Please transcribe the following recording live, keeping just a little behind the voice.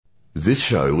This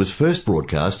show was first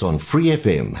broadcast on Free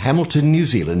FM, Hamilton, New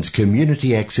Zealand's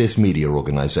community access media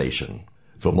organisation.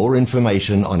 For more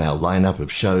information on our lineup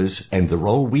of shows and the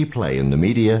role we play in the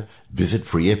media, visit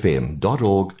freefm.org.nz.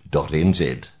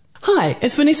 Hi,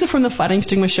 it's Vanessa from the Fighting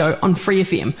Stigma Show on Free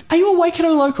FM. Are you a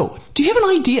Waikato local? Do you have an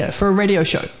idea for a radio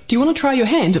show? Do you want to try your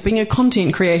hand at being a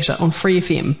content creator on Free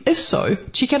FM? If so,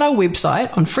 check out our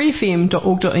website on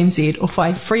freefm.org.nz or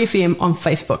find Free FM on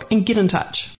Facebook and get in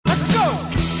touch. Let's go!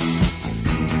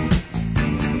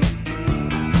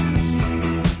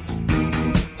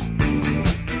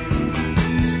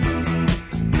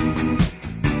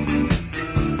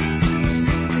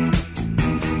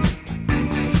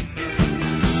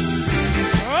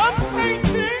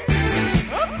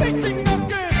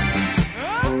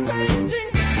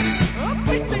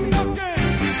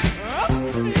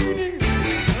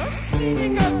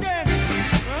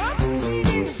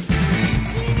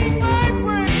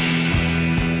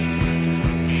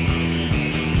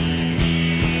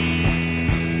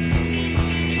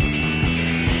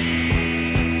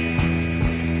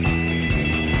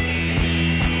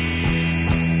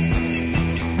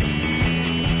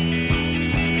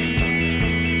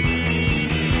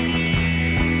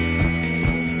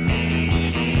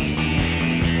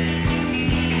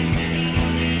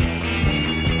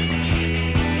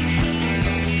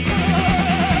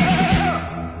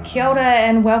 Kia ora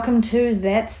and welcome to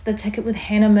That's the Ticket with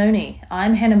Hannah Mooney.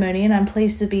 I'm Hannah Mooney and I'm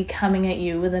pleased to be coming at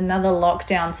you with another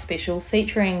lockdown special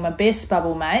featuring my best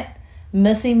bubble mate,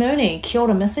 Missy Mooney. Kia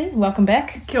ora, Missy. Welcome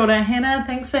back. Kia ora, Hannah.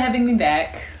 Thanks for having me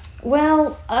back.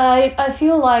 Well, I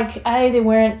feel like A, there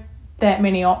weren't that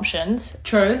many options.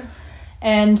 True.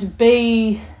 And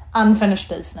B, unfinished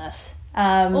business.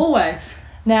 Always.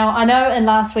 Now, I know in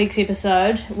last week's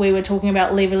episode we were talking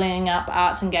about levelling up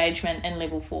arts engagement in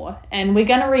Level 4, and we're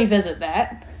going to revisit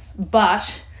that,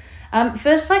 but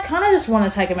first I kind of just want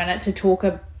to take a minute to talk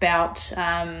about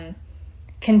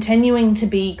continuing to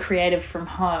be creative from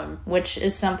home, which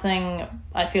is something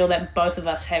I feel that both of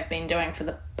us have been doing for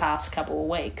the past couple of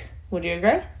weeks. Would you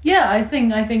agree? Yeah, I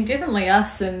think definitely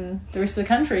us and the rest of the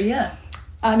country, yeah.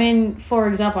 I mean, for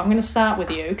example, I'm going to start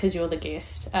with you because you're the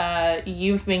guest.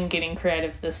 You've been getting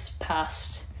creative this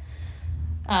past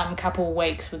couple of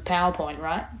weeks with PowerPoint,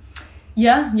 right?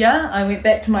 Yeah. I went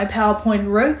back to my PowerPoint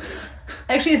roots.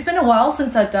 Actually, it's been a while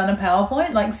since I've done a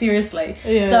PowerPoint, like seriously.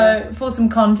 Yeah. So for some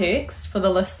context for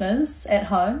the listeners at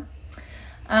home,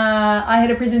 I had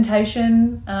a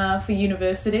presentation for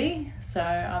university. So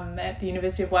I'm at the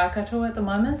University of Waikato at the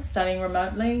moment, studying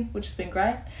remotely, which has been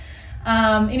great.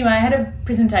 Anyway, I had a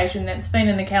presentation that's been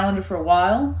in the calendar for a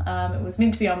while. It was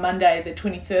meant to be on Monday the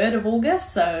 23rd of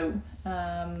August, so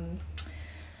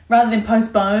rather than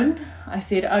postpone, I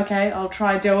said, okay, I'll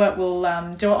try do it. We'll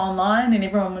do it online, and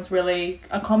everyone was really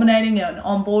accommodating and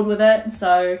on board with it.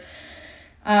 So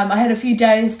I had a few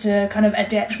days to kind of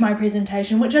adapt my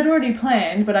presentation, which I'd already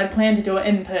planned, but I'd planned to do it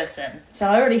in person. So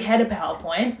I already had a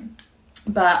PowerPoint,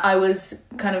 but I was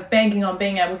kind of banking on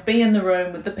being able to be in the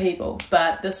room with the people,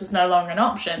 but this was no longer an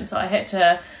option. So I had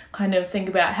to kind of think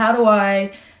about how do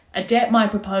I adapt my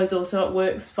proposal so it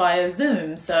works via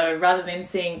Zoom. So rather than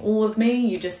seeing all of me,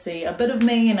 you just see a bit of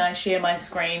me, and I share my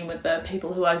screen with the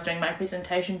people who I was doing my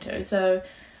presentation to. So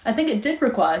I think it did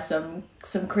require some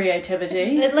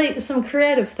creativity. At least some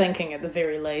creative thinking at the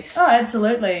very least. Oh,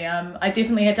 absolutely. I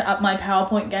definitely had to up my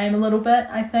PowerPoint game a little bit,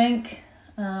 I think.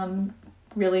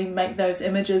 Really make those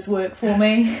images work for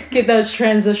me. Get those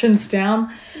transitions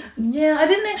down. Yeah,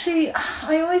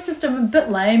 I always just am a bit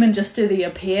lame and just do the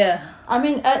appear. I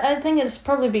mean, I think it's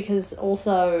probably because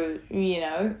also, you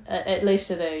know, at least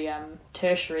at a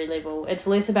tertiary level, it's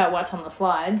less about what's on the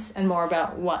slides and more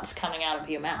about what's coming out of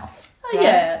your mouth.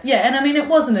 Right? Yeah, and I mean, it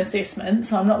was an assessment,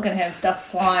 so I'm not going to have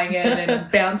stuff flying in and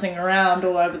bouncing around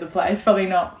all over the place. Probably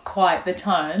not quite the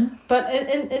tone. But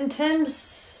in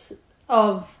terms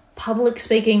of public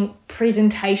speaking,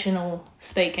 presentational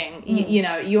speaking, you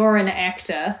know, you're an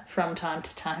actor from time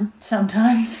to time.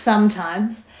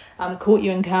 Sometimes. Caught you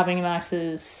in Carving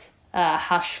Marx's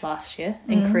Hush last year.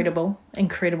 Incredible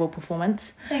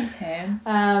performance. Thanks, Ham.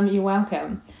 You're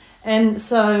welcome. And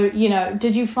so, you know,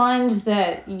 did you find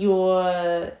that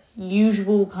your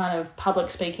usual kind of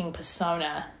public speaking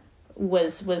persona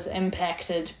was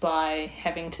impacted by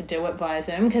having to do it via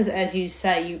Zoom? Because as you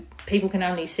say, people can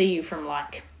only see you from,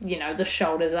 like, you know, the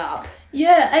shoulders up.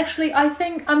 Yeah, actually,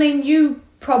 I mean, you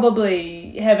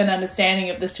probably have an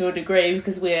understanding of this to a degree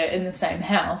because we're in the same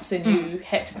house and you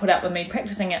had to put up with me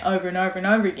practicing it over and over and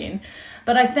over again.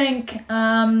 But I think,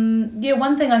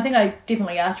 one thing I think I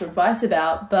definitely asked for advice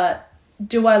about, but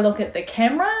do I look at the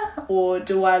camera, or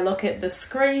do I look at the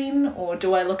screen, or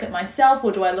do I look at myself,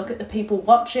 or do I look at the people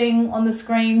watching on the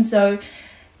screen? So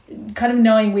kind of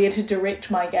knowing where to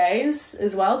direct my gaze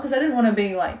as well, because I didn't want to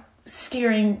be like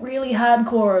staring really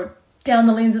hardcore down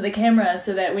the lens of the camera,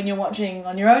 so that when you're watching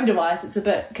on your own device it's a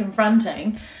bit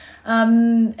confronting.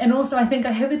 And also I think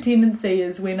I have a tendency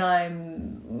is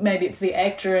when maybe it's the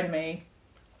actor in me,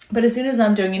 but as soon as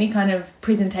I'm doing any kind of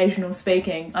presentational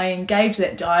speaking, I engage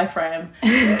that diaphragm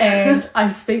and I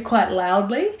speak quite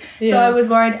loudly. Yeah. So I was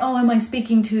worried, am I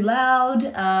speaking too loud?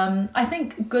 I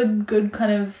think good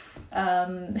kind of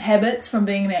habits from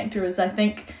being an actor is, I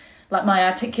think, like my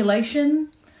articulation.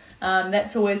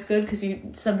 That's always good, because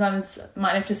you sometimes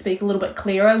might have to speak a little bit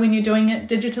clearer when you're doing it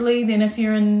digitally than if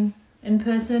you're in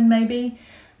person, maybe.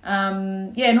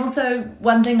 And also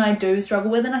one thing I do struggle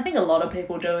with, and I think a lot of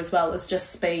people do as well, is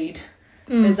just speed.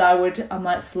 I'm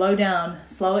like, slow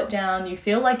it down. You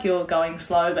feel like you're going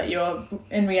slow, but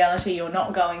in reality you're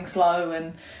not going slow,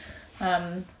 and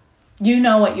you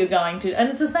know what you're going to. And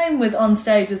it's the same with on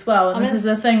stage as well. And this is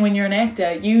the thing, when you're an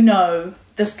actor, you know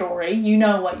the story, you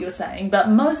know what you're saying, but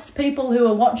most people who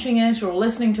are watching it or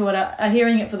listening to it are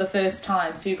hearing it for the first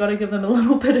time, so you've got to give them a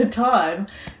little bit of time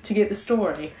to get the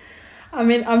story. I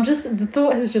mean, the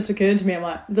thought has just occurred to me, I'm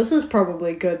like, this is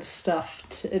probably good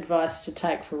advice to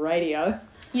take for radio.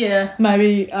 Yeah.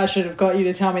 Maybe I should have got you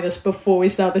to tell me this before we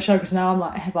start the show, because now I'm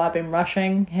like, have I been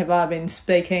rushing? Have I been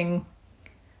speaking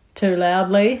too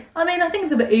loudly? I mean, I think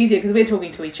it's a bit easier because we're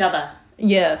talking to each other.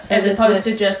 Yeah. So as opposed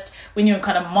to just when you're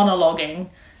kind of monologuing,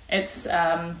 it's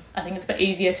I think it's a bit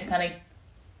easier to kind of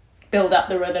build up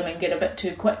the rhythm and get a bit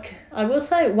too quick. I will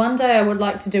say one day I would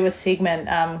like to do a segment,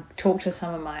 talk to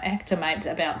some of my actor mates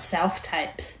about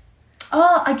self-tapes.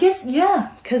 Oh, I guess, yeah.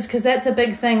 Because that's a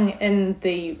big thing in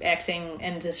the acting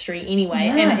industry anyway,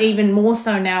 yeah. And even more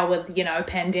so now with,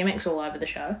 pandemics all over the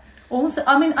show. Also,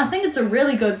 I mean, I think it's a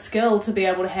really good skill to be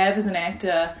able to have as an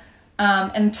actor,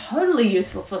 and totally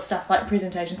useful for stuff like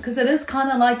presentations, because it is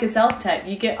kind of like a self-tape.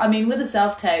 With a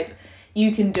self-tape,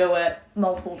 you can do it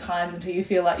multiple times until you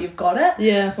feel like you've got it.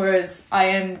 Yeah. Whereas I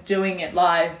am doing it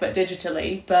live, but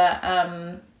digitally. But,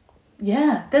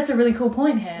 that's a really cool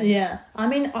point, Han. Yeah. I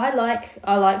mean, I like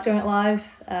doing it live.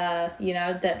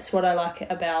 That's what I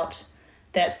like about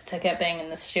that ticket, being in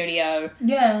the studio.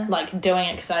 Yeah. Like doing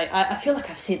it, because I feel like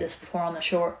I've said this before on the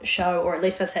show, or at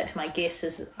least I said it to my guests,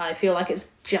 is I feel like it's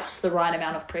just the right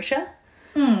amount of pressure.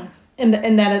 In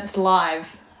that it's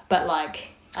live, but like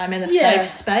I'm in a safe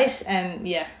space, and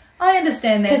I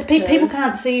understand that, because people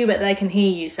can't see you, but they can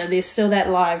hear you, so there's still that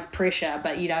live pressure,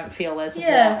 but you don't feel as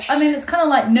watched. I mean, it's kind of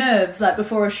like nerves, like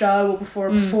before a show or before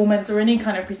a performance or any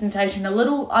kind of presentation.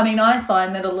 I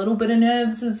find that a little bit of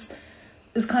nerves is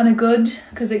kind of good,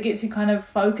 because it gets you kind of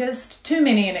focused. Too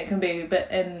many and it can be a bit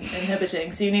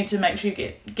inhibiting, so you need to make sure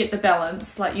you get the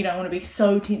balance. Like, you don't want to be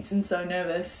so tense and so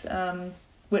nervous,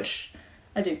 which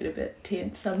I do get a bit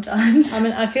tense sometimes. I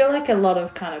mean, I feel like a lot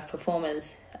of kind of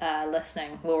performers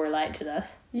listening will relate to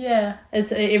this. Yeah.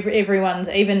 It's everyone's,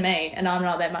 even me, and I'm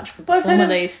not that much of a performer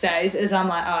these days, is I'm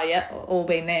like, oh yeah, all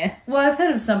been there. Well, I've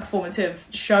heard of some performers who have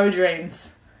show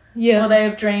dreams. Yeah. Or they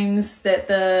have dreams that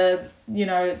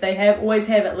they always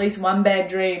have at least one bad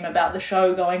dream about the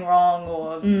show going wrong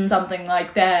or something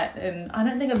like that. And I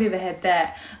don't think I've ever had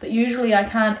that. But usually I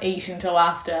can't eat until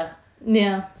after.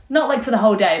 Yeah. Not like for the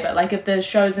whole day, but like if the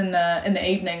show's in the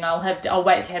evening, I'll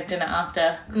wait to have dinner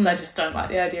after, because I just don't like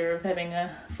the idea of having a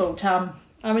full tum.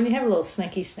 I mean, you have a little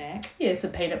sneaky snack. Yeah,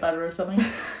 some peanut butter or something.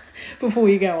 Before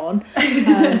you go on.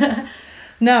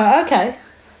 No, okay.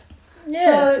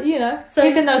 Yeah. So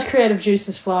keeping those creative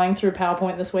juices flowing through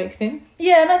PowerPoint this week then?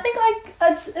 Yeah, and I think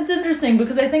it's interesting,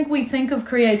 because I think we think of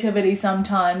creativity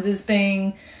sometimes as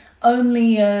being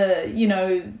only,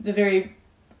 the very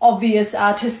obvious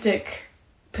artistic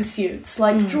pursuits,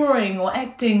 like drawing or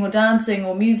acting or dancing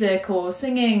or music or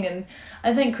singing. And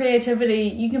I think creativity,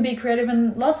 you can be creative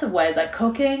in lots of ways, like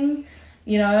cooking.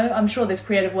 I'm sure there's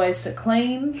creative ways to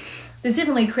clean. There's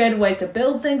definitely creative ways to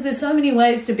build things. There's so many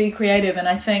ways to be creative, and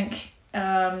I think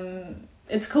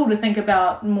it's cool to think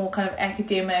about more kind of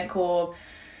academic or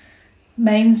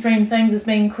mainstream things as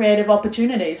being creative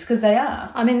opportunities, because they are.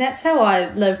 I mean, that's how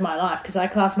I live my life, because I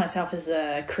class myself as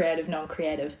a creative,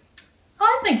 non-creative.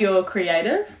 I think you're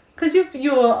creative, because your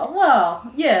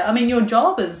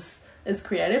job is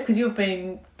creative, because you've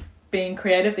been being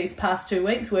creative these past 2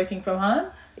 weeks working from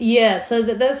home. Yeah, so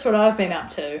that's what I've been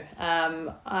up to.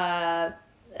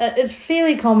 It's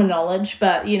fairly common knowledge,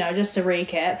 but, just to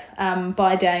recap,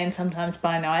 by day and sometimes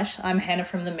by night, I'm Hannah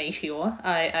from the Meteor.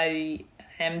 I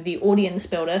am the audience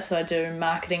builder, so I do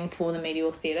marketing for the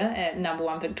Meteor Theatre at No.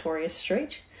 1 Victoria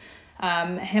Street.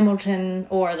 Hamilton,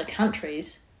 or the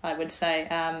country's, I would say,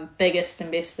 biggest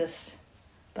and bestest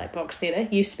black box theatre.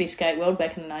 Used to be Skate World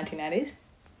back in the 1980s.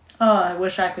 Oh, I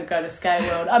wish I could go to Skate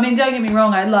World. I mean, don't get me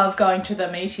wrong, I love going to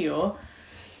the Meteor.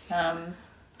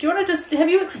 Do you want to have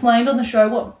you explained on the show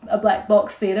what a black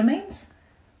box theatre means?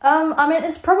 I mean,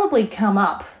 it's probably come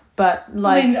up, but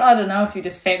like... I mean, I don't know if you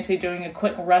just fancy doing a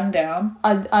quick rundown.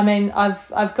 I mean,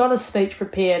 I've got a speech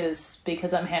prepared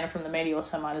because I'm Hannah from the Meteor,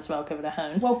 so I might as well give it a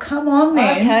hoon. Well, come on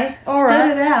then. Okay, all Spit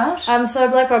right. it out. So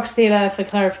black box theatre, for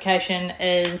clarification,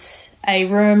 is a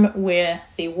room where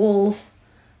the walls,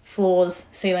 floors,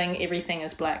 ceiling, everything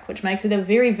is black, which makes it a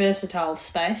very versatile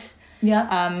space.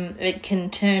 Yeah. It can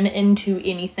turn into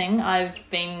anything. I've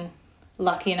been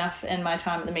lucky enough in my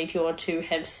time at the Meteor to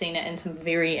have seen it in some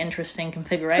very interesting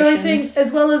configurations. So I think,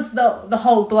 as well as the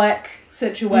whole black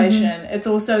situation, it's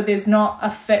also, there's not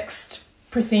a fixed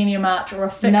proscenium arch or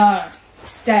a fixed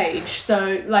stage.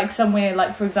 So like somewhere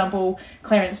like, for example,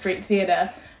 Clarence Street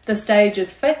Theatre, the stage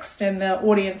is fixed and the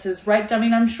audience is raked. I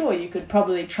mean, I'm sure you could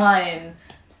probably try and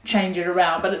change it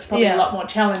around, but it's probably a lot more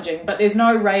challenging. But there's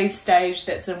no raised stage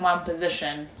that's in one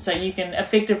position, so you can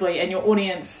effectively, and your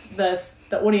audience, the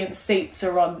audience seats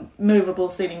are on movable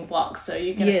seating blocks, so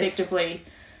you can effectively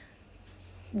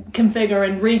configure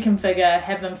and reconfigure,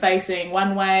 have them facing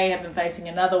one way, have them facing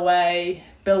another way,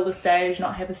 build a stage,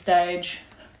 not have a stage.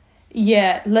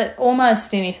 Yeah,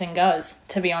 almost anything goes,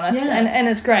 to be honest. Yeah. And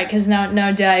it's great because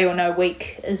no day or no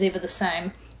week is ever the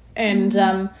same.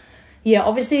 And yeah,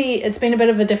 obviously it's been a bit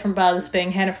of a different buzz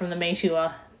being Hannah from the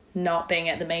Meteor, not being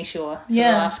at the Meteor for the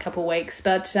last couple of weeks.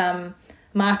 But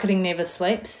marketing never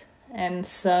sleeps, and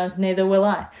so neither will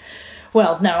I.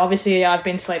 Well, no, obviously I've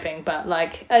been sleeping, but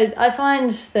like I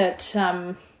find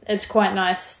that it's quite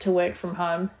nice to work from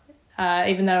home,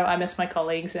 even though I miss my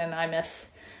colleagues and I miss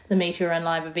the Meteor and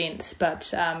live events.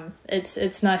 But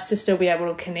it's nice to still be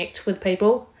able to connect with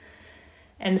people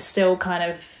and still kind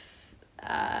of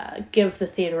give the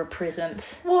theatre a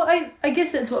presence. Well, I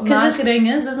guess that's what marketing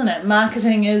is, isn't it?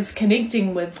 Marketing is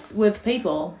connecting with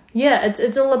people. Yeah,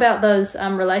 it's all about those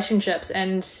relationships,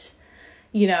 and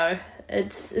you know,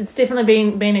 it's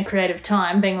definitely been a creative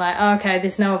time, being like, oh, okay,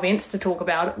 there's no events to talk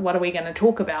about. What are we going to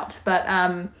talk about? But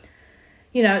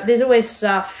you know, there's always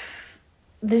stuff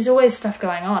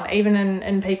going on, even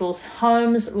in people's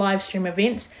homes, live stream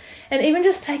events, and even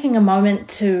just taking a moment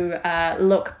to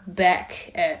look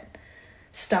back at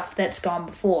stuff that's gone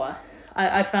before.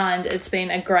 I find it's been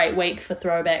a great week for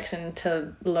throwbacks and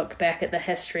to look back at the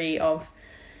history of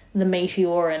the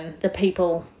Meteor and the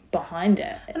people behind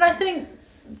it. And I think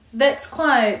that's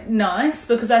quite nice,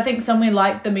 because I think somewhere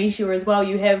like the Meteor as well,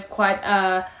 you have quite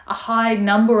a high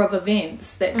number of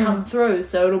events that come through,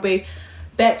 so it'll be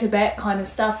back-to-back kind of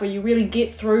stuff where you really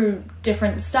get through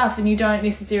different stuff and you don't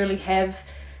necessarily have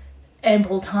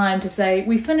ample time to say,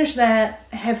 we finished that,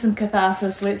 have some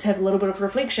catharsis, let's have a little bit of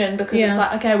reflection, because it's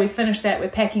like, okay, we finished that, we're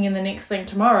packing in the next thing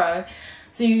tomorrow.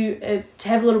 So you to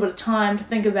have a little bit of time to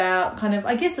think about kind of,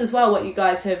 I guess as well, what you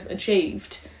guys have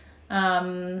achieved,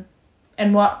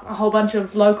 and what a whole bunch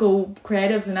of local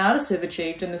creatives and artists have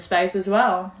achieved in the space as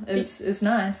well is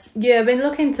nice. Yeah, I've been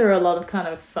looking through a lot of kind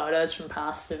of photos from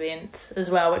past events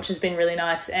as well, which has been really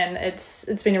nice, and it's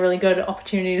been a really good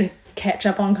opportunity to catch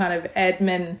up on kind of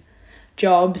admin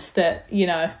jobs that, you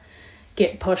know,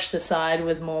 get pushed aside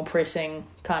with more pressing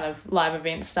kind of live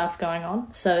event stuff going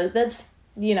on. So that's,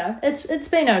 you know, it's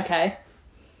been okay.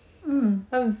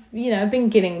 I've, you know, been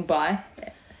getting by.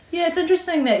 Yeah, it's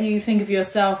interesting that you think of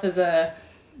yourself as a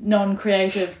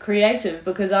non-creative creative,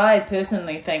 because I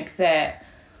personally think that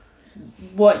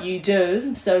what you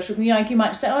do, social, like you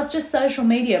might say, oh, it's just social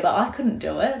media, but I couldn't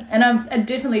do it. And it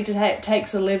definitely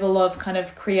takes a level of kind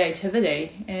of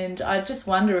creativity. And I just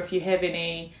wonder if you have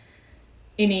any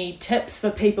tips for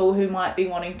people who might be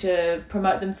wanting to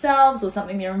promote themselves or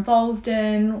something they're involved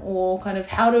in, or kind of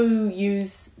how to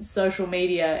use social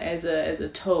media as a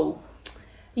tool.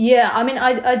 Yeah, I mean,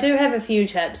 I do have a few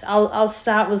tips. I'll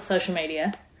start with social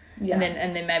media, Yeah.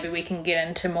 and then maybe we can get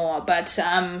into more. But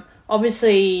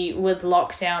obviously, with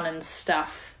lockdown and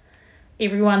stuff,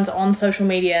 everyone's on social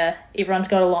media. Everyone's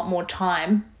got a lot more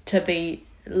time to be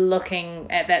looking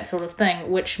at that sort of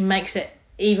thing, which makes it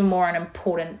even more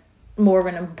of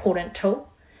an important tool.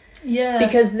 Yeah.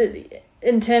 Because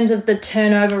in terms of the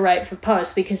turnover rate for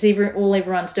posts, because all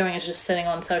everyone's doing is just sitting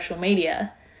on social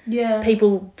media. Yeah.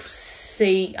 People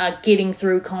are getting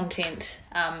through content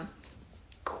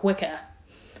quicker.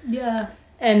 Yeah.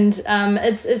 And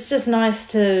it's just nice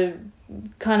to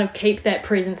kind of keep that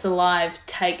presence alive,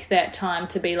 take that time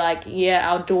to be like,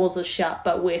 yeah, our doors are shut,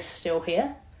 but we're still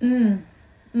here.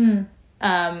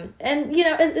 And, you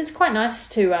know, it's quite nice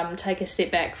to take a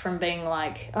step back from being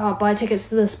like, oh, buy tickets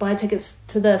to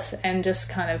this, and just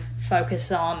kind of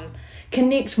focus on,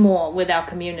 connect more with our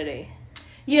community.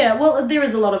 Yeah, well, there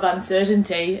is a lot of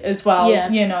uncertainty as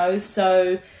well, you know,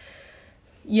 so,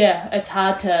 yeah, it's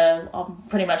hard to,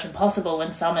 pretty much impossible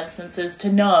in some instances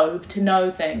to know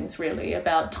things, really,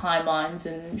 about timelines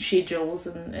and schedules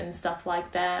and stuff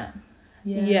like that.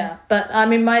 Yeah, but, I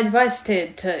mean, my advice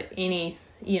to any,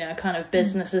 you know, kind of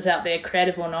businesses out there,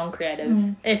 creative or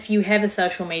non-creative, if you have a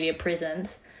social media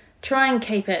presence, try and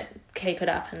keep it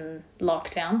up in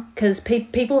lockdown, because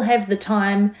people have the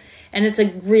time, and it's a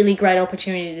really great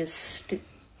opportunity to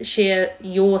share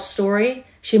your story,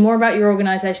 share more about your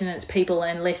organisation and its people,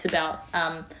 and less about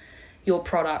your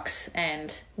products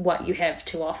and what you have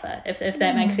to offer, if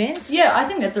that makes sense. Yeah, I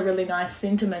think that's a really nice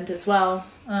sentiment as well.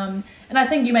 And I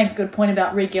think you make a good point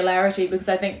about regularity, because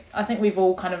I think we've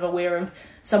all kind of aware of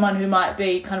someone who might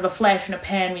be kind of a flash in a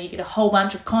pan, where you get a whole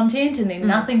bunch of content and then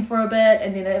nothing for a bit,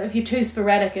 and then if you're too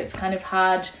sporadic, it's kind of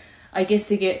hard, I guess,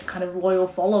 to get kind of loyal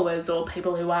followers or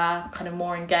people who are kind of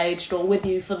more engaged or with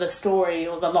you for the story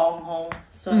or the long haul.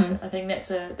 So I think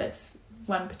that's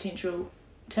one potential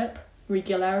tip,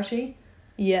 regularity.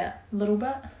 Yeah. A little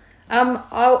bit. I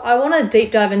want to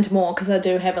deep dive into more, because I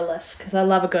do have a list, because I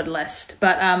love a good list,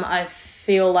 but I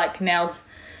feel like now's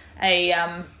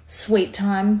a sweet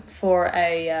time for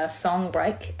a song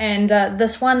break, and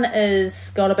this one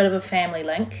is got a bit of a family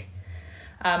link.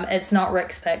 It's not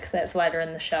Rick's pick, that's later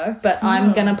in the show, but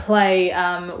I'm gonna play,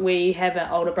 we have an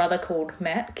older brother called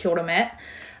Matt. Kia ora, Matt.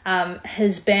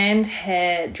 His band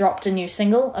had dropped a new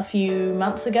single a few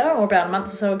months ago, or about a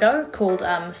month or so ago, called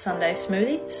Sunday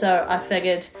Smoothie, so I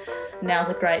figured now's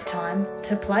a great time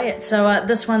to play it. So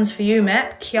this one's for you,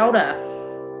 Matt. Kia ora.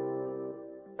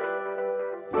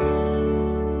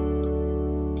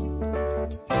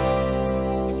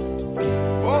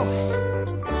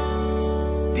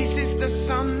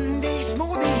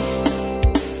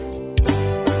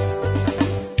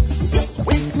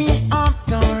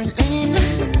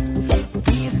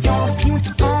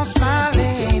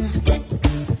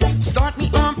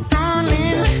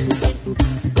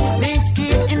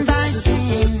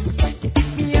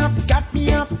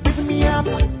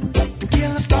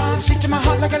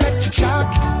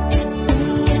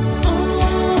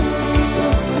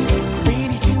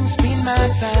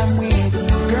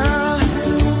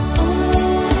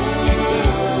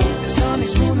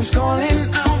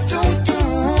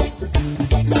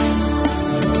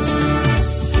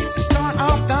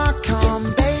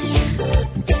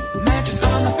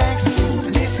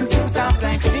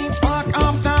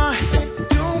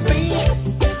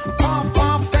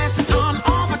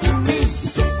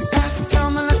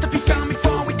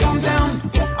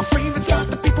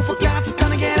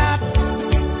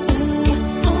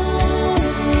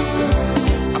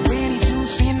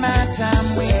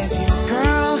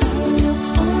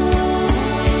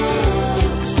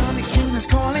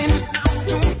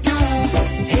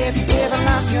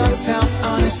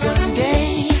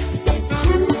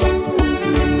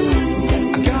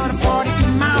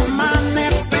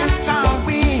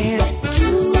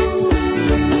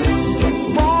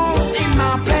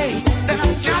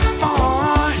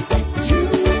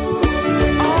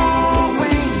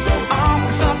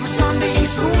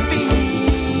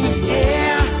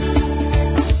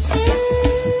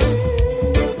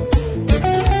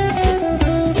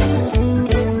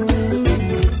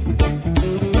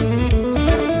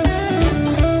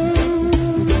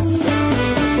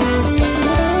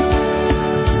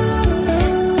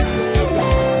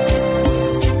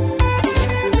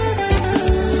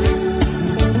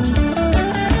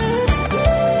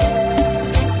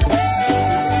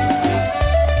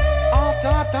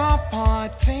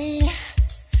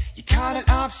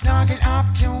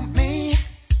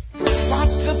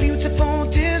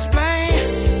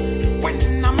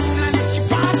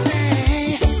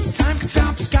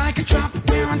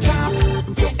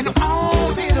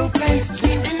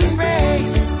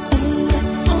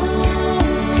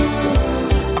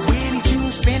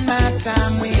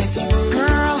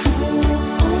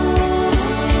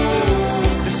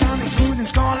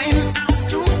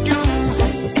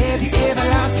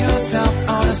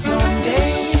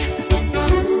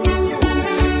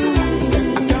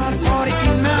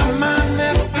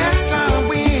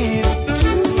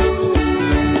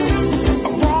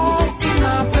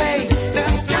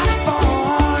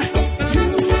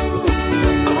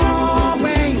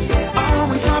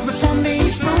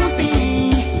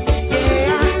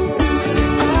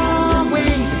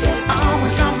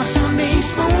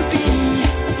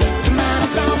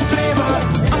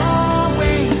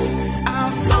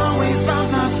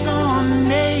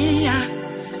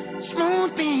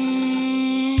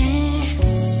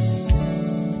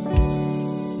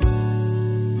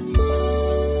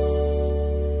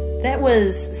 That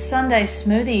was Sunday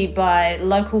Smoothie by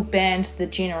local band The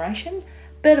Generation.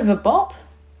 Bit of a bop.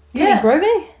 Pretty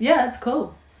groovy. Yeah, it's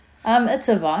cool. It's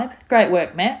a vibe. Great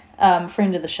work, Matt.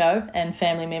 Friend of the show and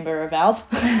family member of ours.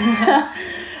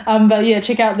 But yeah,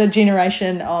 check out The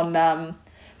Generation on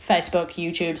Facebook,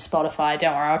 YouTube, Spotify.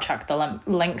 Don't worry, I'll chuck the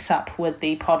links up with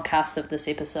the podcast of this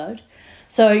episode.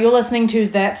 So you're listening to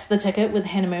That's the Ticket with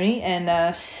Hannah Mooney and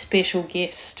a special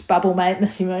guest, bubble mate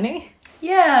Missy Mooney.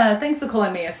 Yeah, thanks for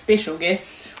calling me a special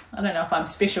guest. I don't know if I'm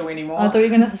special anymore. I thought you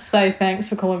were going to say thanks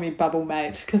for calling me bubble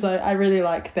mate, because I really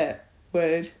like that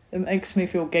word. It makes me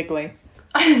feel giggly.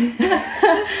 Yeah,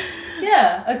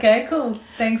 okay, cool.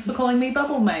 Thanks for calling me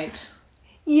bubble mate.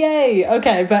 Yay!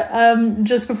 Okay, but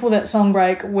just before that song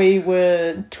break, we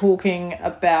were talking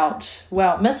about,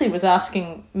 well, Missy was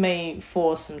asking me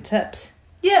for some tips.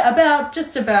 Yeah, about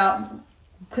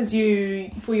because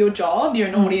for your job, you're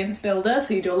an audience builder,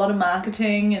 so you do a lot of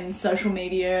marketing and social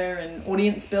media and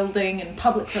audience building and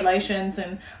public relations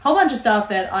and a whole bunch of stuff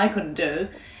that I couldn't do.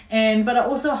 But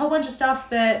also a whole bunch of stuff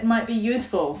that might be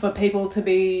useful for people to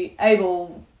be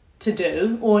able to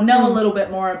do or know a little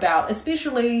bit more about,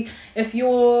 especially if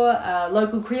you're a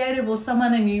local creative or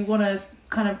someone and you want to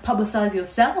kind of publicize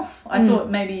yourself. I thought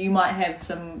maybe you might have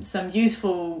some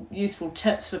useful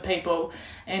tips for people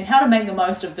and how to make the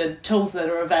most of the tools that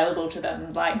are available to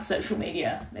them, like social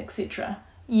media, etc.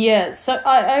 Yeah, so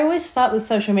I always start with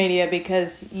social media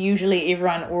because usually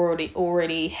everyone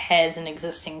already has an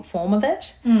existing form of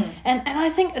it. And I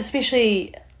think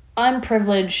especially I'm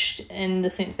privileged in the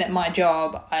sense that my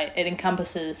job, it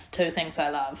encompasses two things I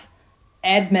love: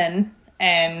 admin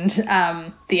and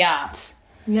the arts.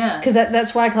 Yeah. Because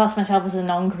that's why I class myself as a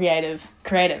non-creative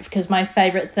creative, because my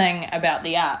favourite thing about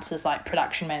the arts is like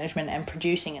production management and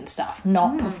producing and stuff,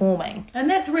 not performing. And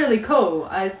that's really cool.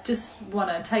 I just want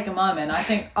to take a moment. I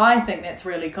think that's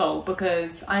really cool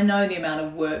because I know the amount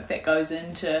of work that goes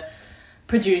into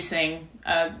producing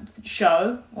a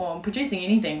show or producing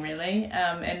anything really,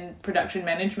 and production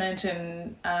management,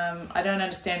 and I don't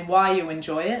understand why you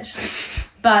enjoy it,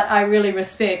 but I really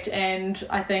respect, and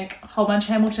I think a whole bunch of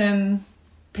Hamilton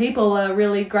people are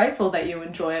really grateful that you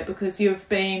enjoy it because you've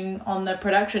been on the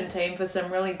production team for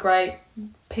some really great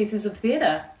pieces of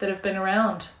theatre that have been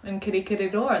around in Kitty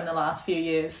Kitty-Dora in the last few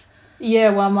years. Yeah,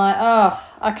 well, I'm like,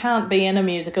 I can't be in a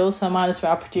musical, so I might as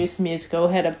well produce a musical.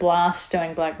 Had a blast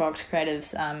doing Black Box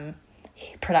Creative's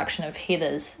production of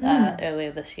Heathers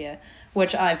earlier this year,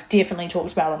 which I've definitely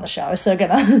talked about on the show, so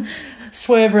gonna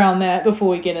swerve around that before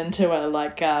we get into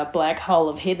a black hole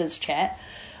of Heathers chat.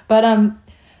 But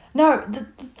no,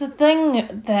 the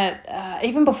thing that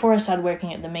even before I started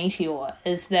working at the Meteor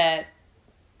is that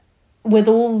with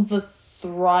all the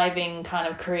thriving kind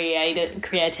of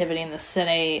creativity in the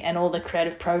city and all the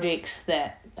creative projects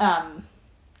that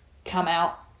come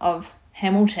out of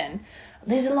Hamilton,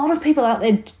 there's a lot of people out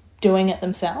there doing it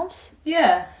themselves.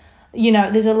 Yeah. You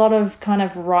know, there's a lot of kind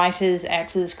of writers,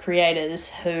 actors, creators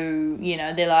who, you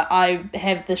know, they're like, I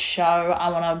have this show, I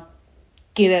want to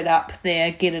get it up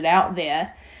there, get it out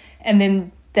there. And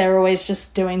then they're always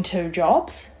just doing two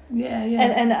jobs. Yeah, yeah.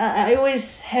 And I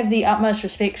always have the utmost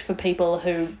respect for people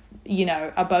who, you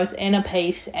know, are both in a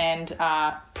piece and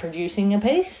are producing a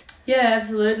piece. Yeah,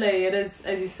 absolutely. It is,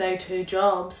 as you say, two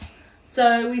jobs.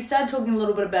 So we started talking a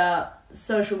little bit about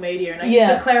social media, and I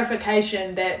guess for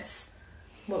clarification, that's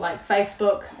like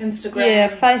Facebook,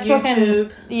 Instagram,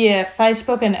 YouTube.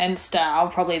 Facebook and Insta are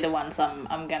probably the ones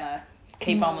I'm gonna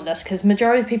keep on with this, because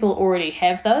majority of people already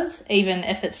have those, even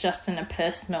if it's just in a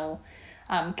personal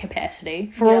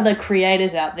capacity. For all the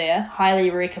creators out there, highly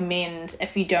recommend,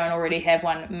 if you don't already have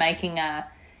one, making a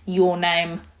your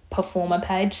name performer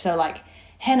page. So like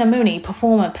Hannah Mooney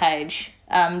performer page,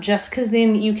 just because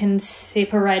then you can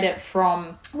separate it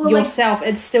from yourself.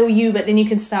 It's still you, but then you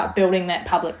can start building that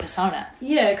public persona.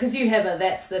 Yeah, because you have a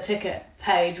That's the Ticket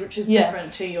page, which is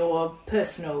different to your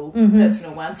personal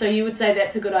one. So you would say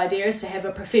that's a good idea, is to have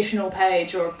a professional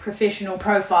page or a professional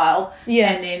profile,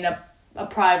 and then a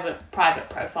private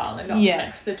profile, and not to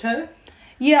mix the two.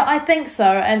 Yeah, I think so.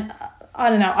 And I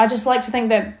don't know, I just like to think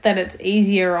that it's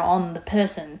easier on the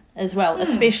person as well,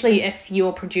 especially if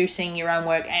you're producing your own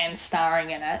work and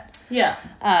starring in it. Yeah.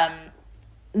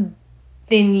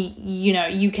 Then, you know,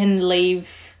 you can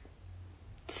leave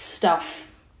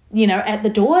stuff, you know, at the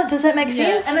door. Does that make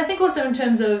sense? And I think also in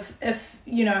terms of if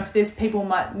there's people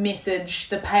might message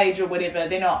the page or whatever,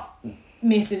 they're not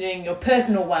messaging your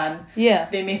personal one. Yeah.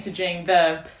 They're messaging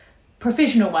the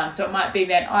professional one. So it might be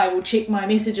that I will check my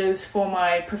messages for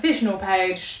my professional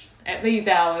page at these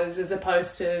hours, as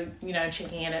opposed to, you know,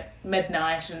 checking it at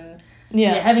midnight and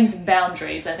having some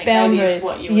boundaries, I think maybe is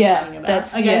what you were talking about.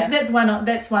 So that's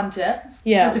one tip.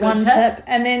 Yeah, that's a one good tip.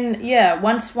 And then,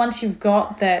 once you've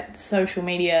got that social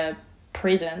media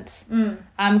presence,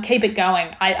 keep it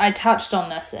going. I touched on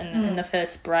this in the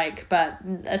first break, but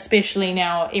especially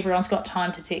now everyone's got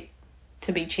time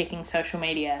to be checking social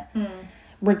media,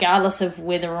 regardless of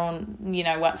whether on,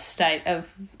 what state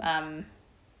of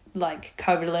like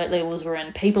COVID alert levels we're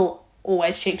in. People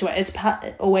always check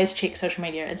social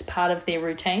media. It's part of their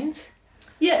routines.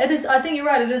 Yeah, it is. I think you're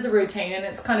right. It is a routine, and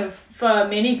it's kind of, for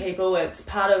many people, it's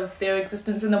part of their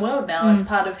existence in the world now. It's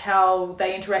part of how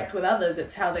they interact with others.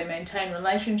 It's how they maintain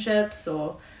relationships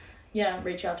or,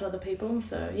 reach out to other people.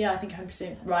 So, I think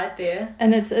 100% right there.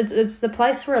 And it's the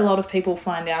place where a lot of people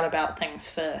find out about things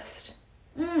first.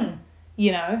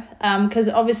 Because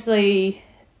obviously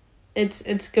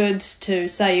it's good to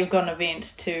say you've got an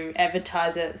event to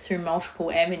advertise it through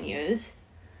multiple avenues.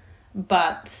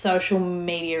 But social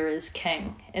media is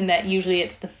king, in that usually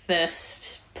it's the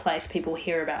first place people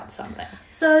hear about something.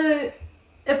 So,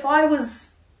 if I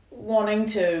was wanting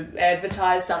to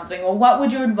advertise something, or what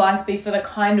would your advice be for the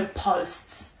kind of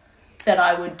posts that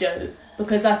I would do?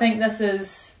 Because I think this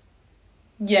is,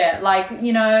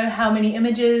 how many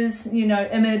images,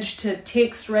 image to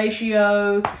text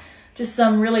ratio, just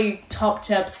some really top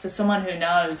tips for someone who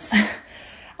knows.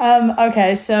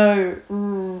 Okay, so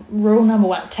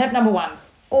tip number one,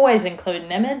 always include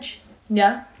an image.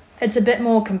 Yeah. It's a bit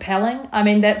more compelling. I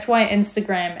mean, that's why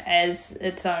Instagram as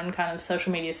its own kind of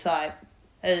social media site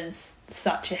is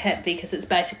such a hit, because it's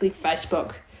basically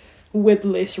Facebook with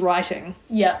less writing.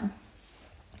 Yeah.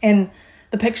 And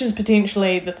the picture's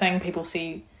potentially the thing people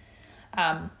see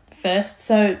first,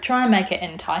 so try and make it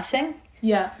enticing.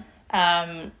 Yeah.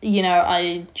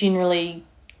 I generally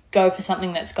go for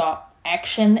something that's got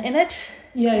action in it.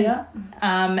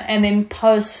 And then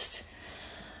post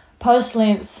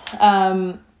length,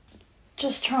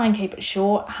 just try and keep it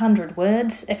short, 100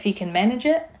 words if you can manage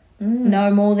it. No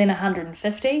more than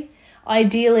 150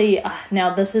 ideally.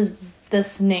 Now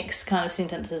this next kind of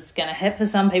sentence is going to hit for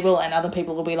some people, and other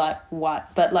people will be like, what?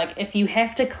 But like, if you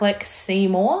have to click see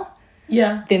more,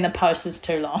 then the post is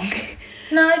too long.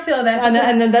 No, I feel that.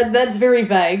 And that's very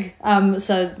vague.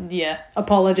 So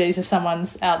apologies if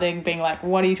someone's out there being like,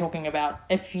 what are you talking about?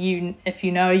 If you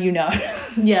know, you know.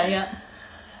 Yeah.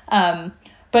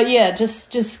 But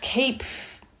just keep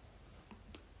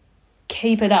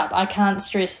it up. I can't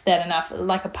stress that enough.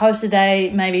 Like a post a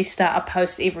day, maybe start a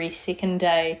post every second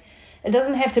day. It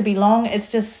doesn't have to be long.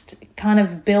 It's just kind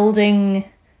of building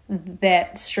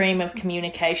that stream of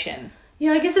communication.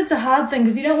 Yeah, I guess it's a hard thing,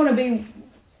 because you don't want to be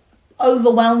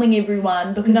overwhelming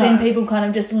everyone, because then people kind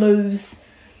of just lose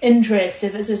interest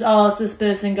if it's just, it's this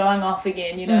person going off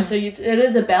again, so it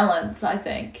is a balance, I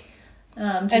think,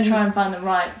 to try and find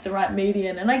the right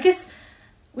median. And I guess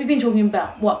we've been talking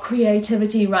about what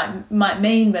creativity might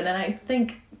mean, and I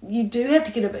think you do have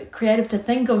to get a bit creative to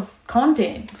think of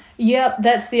content. Yep,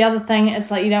 that's the other thing. It's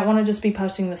like you don't want to just be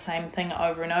posting the same thing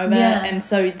over and over, and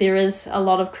so there is a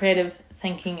lot of creative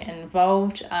thinking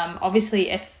involved. Obviously,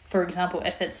 if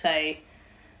it's a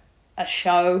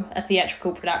show, a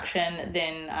theatrical production,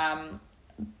 then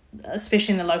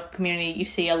especially in the local community, you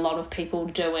see a lot of people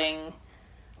doing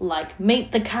like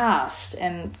meet the cast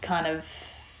and kind of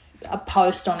a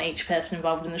post on each person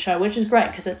involved in the show, which is great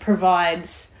because it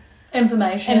provides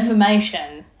information,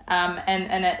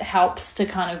 and it helps to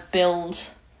kind of build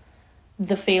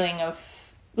the feeling of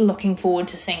looking forward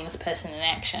to seeing this person in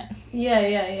action.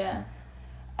 Yeah.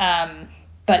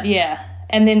 But yeah,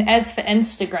 and then as for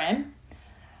Instagram,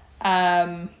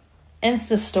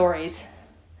 Insta stories,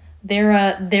 they're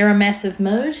a massive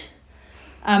mood.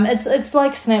 It's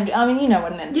like Snapchat. I mean, you know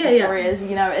what an Insta story is.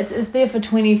 You know, it's there for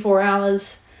 24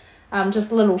 hours,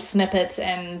 just little snippets,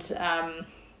 and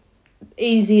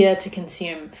easier to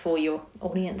consume for your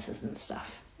audiences and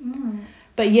stuff.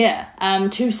 But yeah,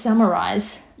 to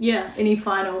summarize, any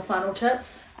final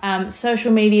tips?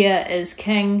 Social media is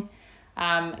king.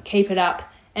 Keep it up,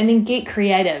 and then get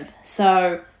creative.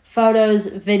 So photos,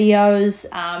 videos,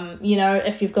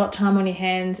 if you've got time on your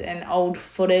hands and old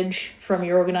footage from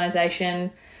your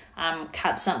organisation,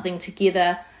 cut something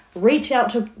together, reach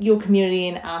out to your community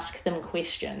and ask them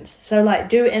questions. So like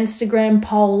do Instagram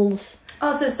polls.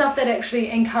 Oh, so stuff that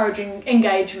actually encouraging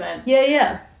engagement.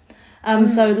 Yeah.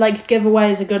 So like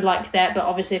giveaways are good like that, but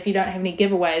obviously if you don't have any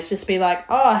giveaways, just be like,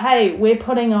 oh, hey, we're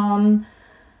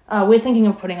thinking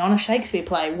of putting on a Shakespeare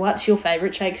play. What's your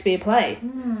favourite Shakespeare play?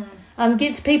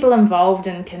 Gets people involved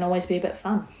and can always be a bit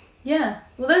fun. Yeah.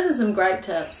 Well, those are some great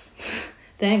tips.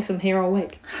 Thanks, I'm here all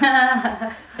week.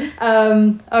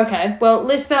 Okay, well,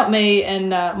 less about me and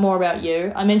more about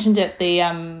you. I mentioned at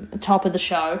the top of the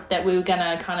show that we were going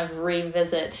to kind of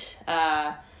revisit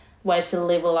ways to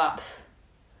level up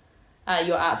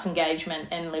your arts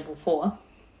engagement in level 4.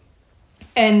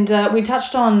 And we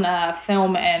touched on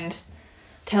film and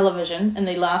television in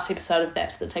the last episode of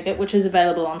That's the Ticket, which is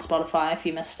available on Spotify if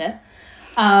you missed it.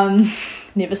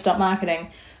 Never stop marketing.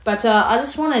 But I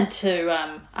just wanted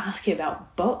to ask you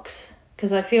about books,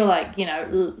 because I feel like, you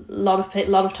know, a lot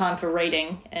of time for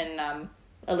reading in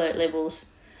alert levels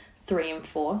 3 and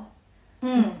 4.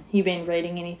 You been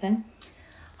reading anything?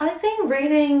 I've been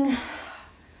reading.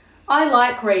 I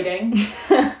like reading.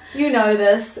 You know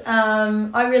this.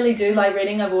 I really do like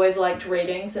reading. I've always liked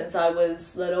reading since I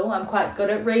was little. I'm quite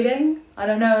good at reading. I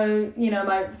don't know, you know,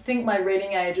 I think my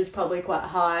reading age is probably quite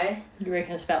high. You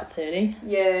reckon it's about 30?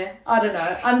 Yeah, I don't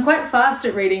know. I'm quite fast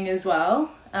at reading as well.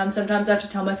 Sometimes I have to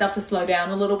tell myself to slow down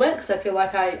a little bit because I feel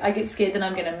like I get scared that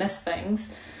I'm going to miss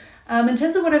things. In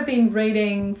terms of what I've been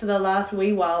reading for the last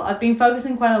wee while, I've been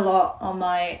focusing quite a lot on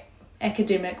my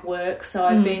academic work, so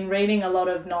I've been reading a lot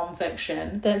of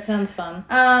non-fiction. That sounds fun.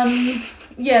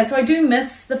 Yeah, so I do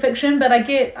miss the fiction, but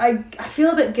I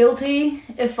feel a bit guilty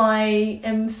if I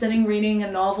am sitting reading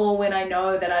a novel when I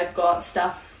know that I've got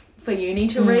stuff for uni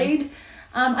to read.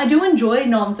 I do enjoy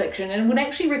non-fiction and would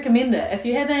actually recommend it. If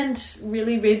you haven't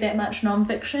really read that much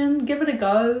non-fiction, give it a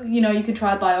go. You know, you could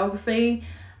try biography,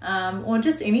 or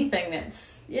just anything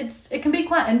it can be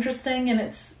quite interesting, and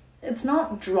it's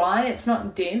not dry, it's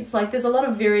not dense. Like, there's a lot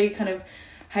of very kind of,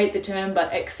 hate the term,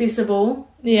 but accessible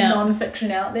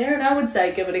non-fiction out there, and I would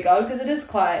say give it a go, because it is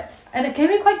quite, and it can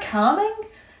be quite calming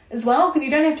as well, because you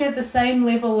don't have to have the same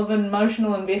level of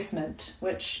emotional investment,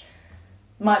 which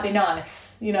might be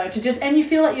nice, you know, to just, and you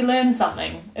feel like you learn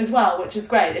something as well, which is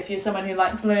great. If you're someone who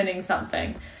likes learning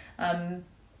something, then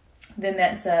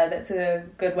that's a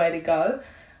good way to go.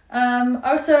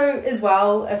 Also, as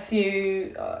well, if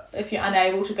you're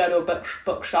unable to go to a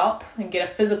bookshop and get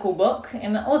a physical book,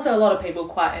 and also a lot of people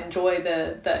quite enjoy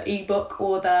the ebook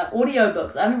or the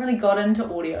audiobooks. I haven't really got into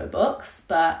audiobooks,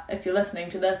 but if you're listening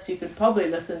to this, you could probably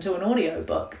listen to an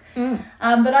audiobook.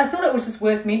 But I thought it was just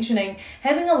worth mentioning,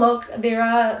 having a look. There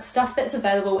are stuff that's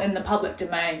available in the public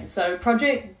domain. So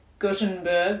Project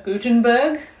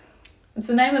Gutenberg. It's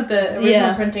the name of the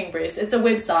original printing press. It's a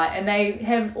website, and they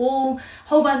have a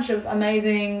whole bunch of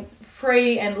amazing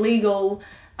free and legal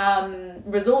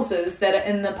resources that are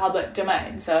in the public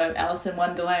domain. So Alice in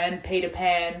Wonderland, Peter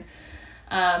Pan.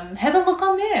 Have a look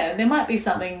on there. There might be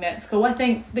something that's cool. I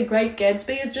think The Great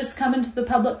Gatsby has just come into the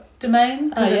public domain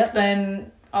because it's been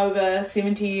over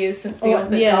 70 years since the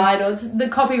author died. Or the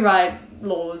copyright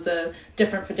laws are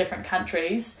different for different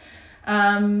countries.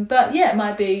 But yeah, it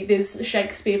might be, there's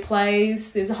Shakespeare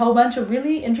plays, there's a whole bunch of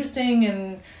really interesting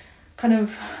and kind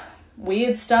of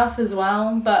weird stuff as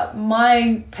well. But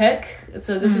my pick,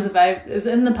 so this is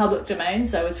in the public domain,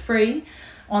 so it's free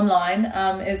online,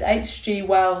 is H.G.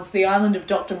 Wells' The Island of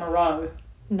Dr. Moreau.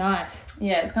 Nice.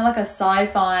 Yeah, it's kind of like a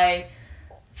sci-fi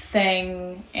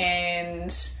thing,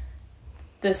 and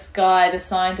this guy, the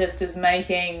scientist, is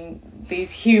making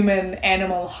these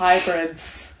human-animal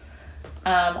hybrids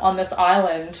on this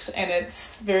island, and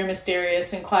it's very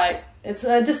mysterious and it's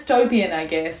a dystopian, I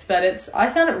guess, but I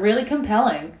found it really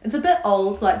compelling. It's a bit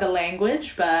old, like the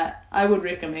language, but I would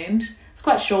recommend. It's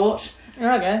quite short.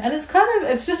 Okay. And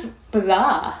it's just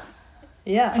bizarre.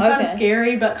 Yeah. And kind of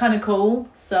scary, but kind of cool.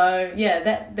 So yeah,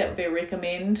 that would be a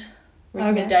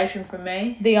recommendation from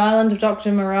me. The Island of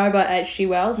Dr. Moreau by H.G.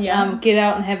 Wells. Yeah. Get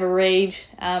out and have a read,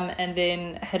 and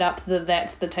then hit up the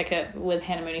That's the Ticket with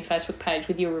Hannah Mooney Facebook page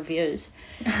with your reviews.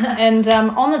 And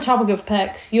on the topic of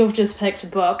picks, you've just picked a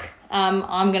book.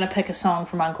 I'm going to pick a song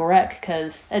from Uncle Rick,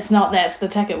 because it's not That's the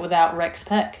Ticket without Rick's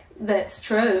pick. That's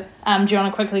true. Do you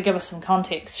want to quickly give us some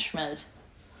context, Schmiz?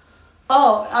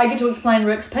 Oh, I get to explain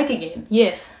Rick's pick again?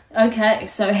 Yes. Okay,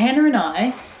 so Hannah and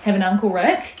I have an Uncle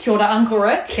Rick. Kia ora, Uncle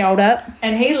Rick. Kia ora.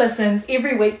 And he listens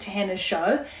every week to Hannah's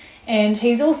show. And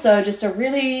he's also just has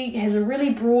a really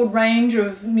broad range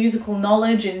of musical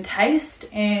knowledge and taste.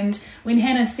 And when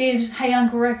Hannah said, "Hey,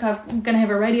 Uncle Rick, I'm going to have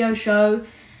a radio show,"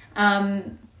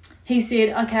 he said,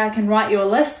 "Okay, I can write you a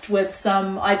list with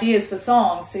some ideas for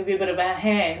songs to give you a bit of a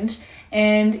hand."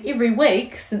 And every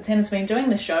week, since Hannah's been doing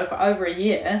the show for over a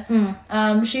year,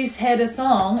 she's had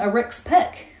a Rick's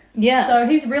pick. Yeah. So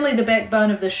he's really the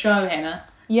backbone of the show, Hannah.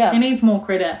 Yeah. He needs more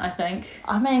credit, I think.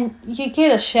 I mean, you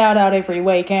get a shout out every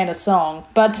week and a song.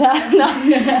 But, no,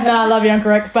 I love you,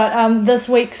 Uncle Rick. But this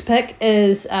week's pick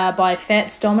is by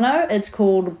Fats Domino. It's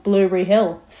called Blueberry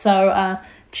Hill. So,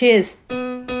 cheers.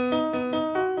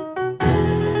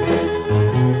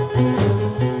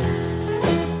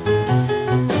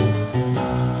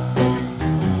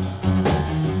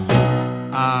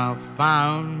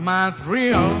 my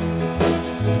thrill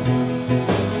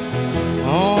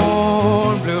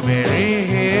on Blueberry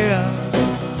Hill,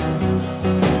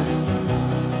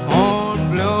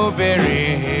 on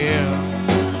Blueberry Hill.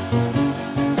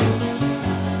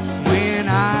 When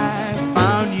I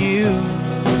found you,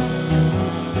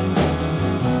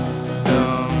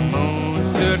 the moon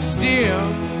stood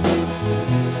still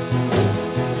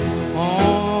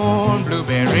on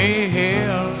Blueberry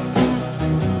Hill.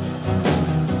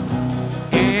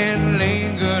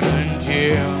 Lingered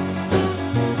until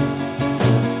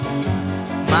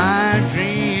my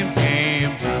dream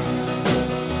came true.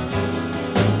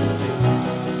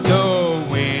 The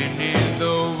wind in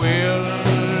the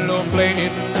willow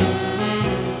played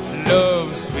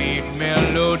love's sweet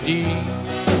melody,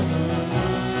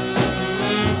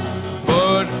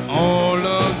 but all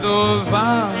of those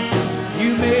vows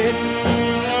you made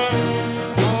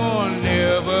are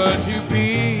never to be.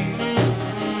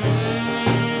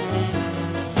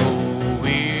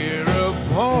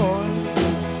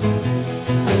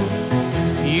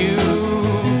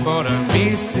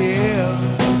 Still,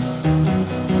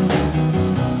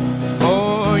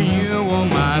 for you were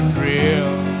my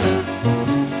thrill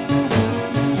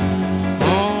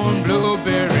on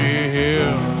Blueberry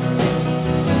Hill.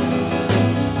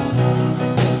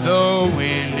 The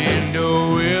wind in the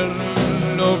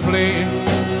willow played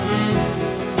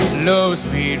love's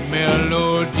sweet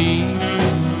melody,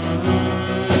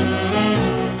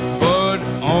 but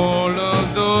all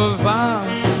of those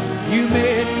vows you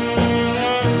made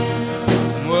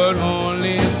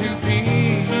only to be.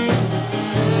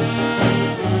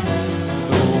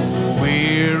 Though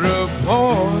we're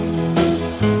apart,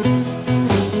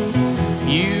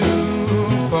 you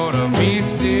thought of me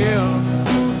still,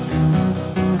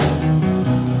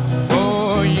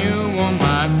 for you were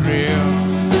my thrill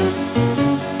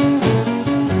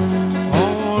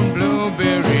on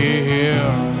Blueberry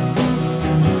Hill.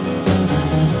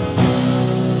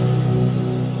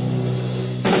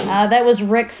 That was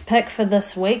Rick's pick for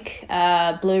this week,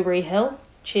 Blueberry Hill.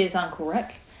 Cheers, Uncle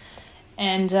Rick.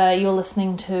 And you're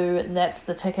listening to That's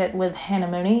the Ticket with Hannah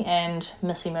Mooney and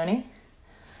Missy Mooney.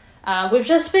 We've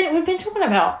been talking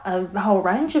about a whole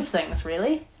range of things,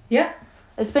 really. Yeah.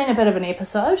 It's been a bit of an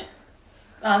episode.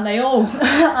 Aren't they all?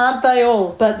 Aren't they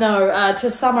all? But no, to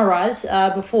summarise,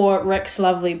 before Rick's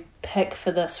lovely pick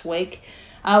for this week,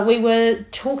 we were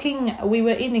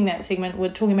ending that segment, we're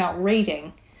talking about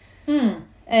reading.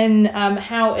 And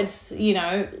how it's,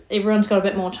 everyone's got a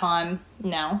bit more time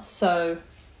now, so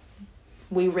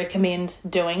we recommend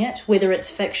doing it, whether it's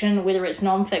fiction, whether it's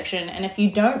non-fiction. And if you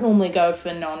don't normally go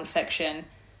for non-fiction,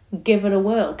 give it a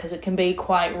whirl, because it can be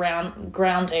quite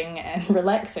grounding and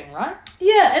relaxing, right?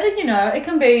 Yeah, and it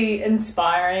can be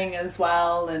inspiring as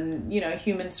well, and,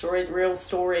 human stories, real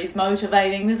stories,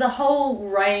 motivating. There's a whole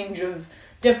range of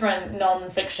different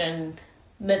non-fiction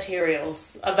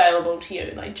materials available to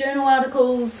you, like journal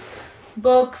articles,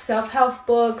 books, self-help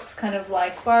books, kind of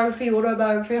like biography,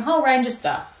 autobiography, a whole range of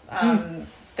stuff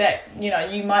that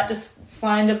you might just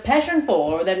find a passion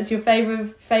for, or that is your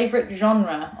favorite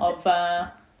genre of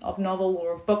novel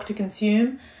or of book to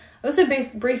consume. I also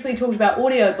briefly talked about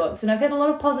audiobooks, and I've had a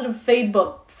lot of positive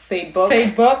feedback.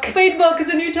 Feedback is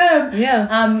a new term.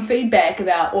 Yeah. Feedback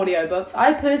about audiobooks.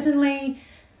 I personally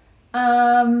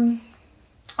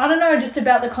I don't know, just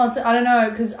about the concept. I don't know,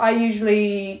 because I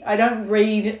don't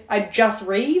read, I just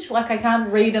read. Like, I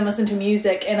can't read and listen to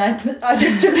music, and I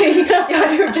just, to me, the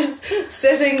idea of just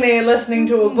sitting there listening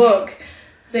to a book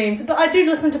seems, but I do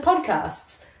listen to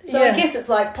podcasts. So I guess it's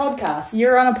like podcasts.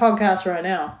 You're on a podcast right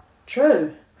now.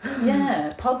 True.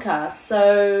 Yeah, podcasts.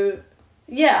 So,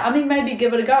 yeah, I mean, maybe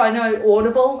give it a go. I know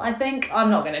Audible, I think. I'm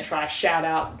not going to try shout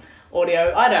out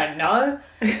audio. I don't know.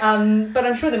 But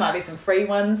I'm sure there might be some free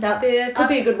ones out there. Could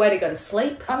be a good way to go to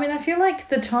sleep. I mean, I feel like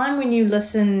the time when you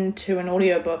listen to an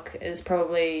audiobook is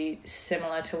probably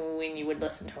similar to when you would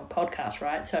listen to a podcast,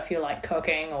 right? So if you're like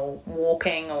cooking or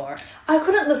walking or... I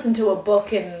couldn't listen to a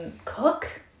book and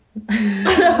cook.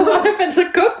 What if it's a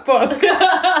cookbook?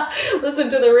 Listen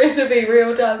to the recipe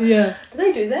real time. Yeah. Do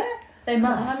they do that? They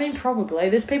must. I mean, probably.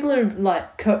 There's people who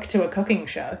like cook to a cooking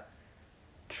show.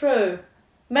 True.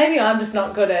 Maybe I'm just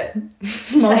not good at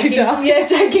multitasking.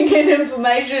 Taking in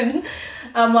information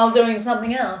while doing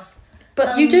something else.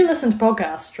 But you do listen to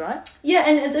podcasts, right? Yeah,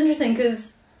 and it's interesting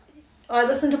because I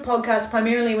listen to podcasts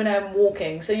primarily when I'm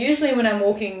walking. So usually when I'm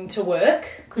walking to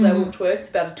work, because I walk to work, it's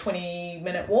about a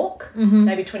 20-minute walk,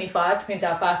 maybe 25, depends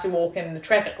how fast you walk in the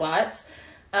traffic lights.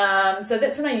 So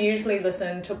that's when I usually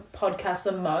listen to podcasts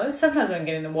the most. Sometimes when I'm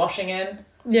getting the washing in.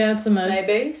 Yeah, it's a mode.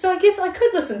 Maybe. So I guess I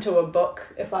could listen to a book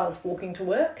if I was walking to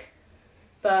work.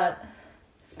 But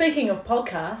Speaking of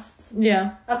podcasts,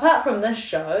 Yeah. apart from this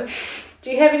show,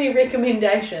 do you have any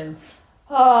recommendations?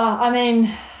 Oh, I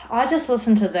mean, I just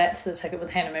listened to That's the Ticket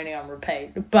with Hannah Mooney on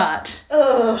repeat, but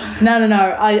Ugh.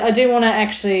 no. I do want to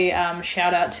actually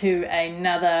shout out to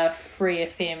another Free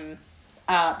FM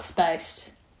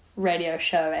arts-based radio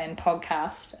show and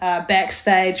podcast,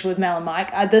 Backstage with Mel and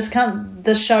Mike.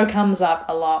 This show comes up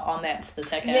a lot on That's the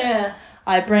Ticket. Yeah.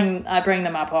 I bring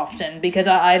them up often because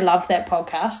I love that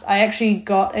podcast. I actually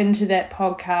got into that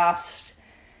podcast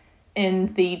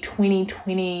in the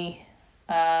 2020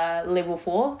 level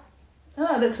 4.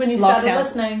 Oh, that's when you started Lockdown.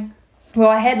 listening. Well,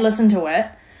 I had listened to it,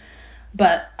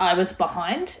 but I was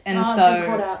behind, and so you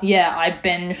caught up. yeah, I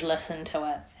binge listened to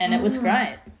it, and it was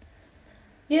great.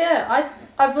 Yeah,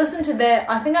 I've listened to that.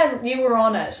 I think you were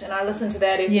on it, and I listened to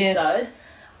that episode. Yes.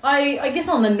 I guess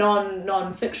on the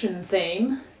non-fiction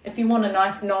theme, if you want a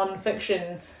nice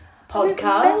non-fiction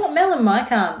podcast. Mel and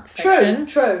Mike aren't fiction.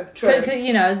 True. But,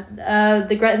 you know,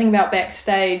 the great thing about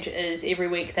Backstage is every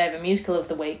week they have a musical of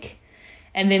the week,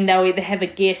 and then they'll either have a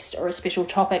guest or a special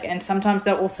topic, and sometimes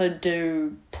they'll also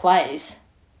do plays,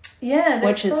 Yeah, that's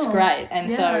which is cool. great. And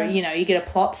so, Yeah. you know, you get a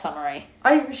plot summary.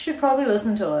 I should probably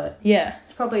listen to it. Yeah.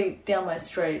 It's probably down my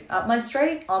street, up my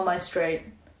street, on my street,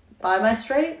 by my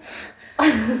street.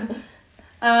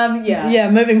 Yeah. Yeah,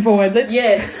 moving forward.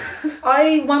 Yes.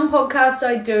 One podcast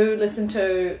I do listen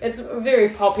to, it's a very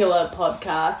popular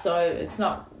podcast, so it's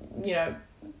not, you know,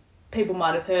 people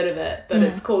might have heard of it, but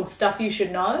it's called Stuff You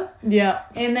Should Know. Yeah.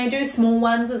 And they do small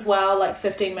ones as well, like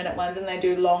 15-minute ones, and they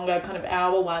do longer kind of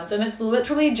hour ones. And it's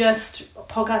literally just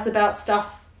podcasts about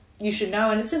stuff you should know.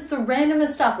 And it's just the randomest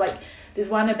stuff. Like there's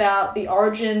one about the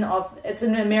origin of, it's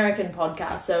an American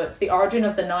podcast, so it's the origin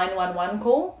of the 911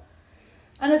 call.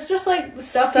 And it's just like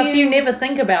stuff you never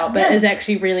think about, but Yeah. is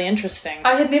actually really interesting.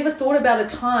 I had never thought about a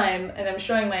time, and I'm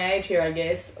showing my age here, I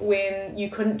guess, when you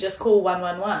couldn't just call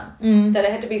 111. That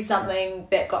it had to be something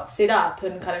that got set up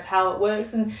and kind of how it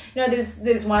works. And, you know,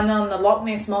 there's one on the Loch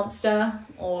Ness Monster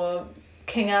or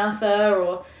King Arthur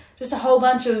or just a whole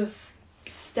bunch of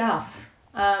stuff.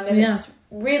 And Yeah. it's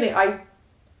really, I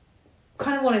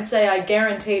kind of want to say I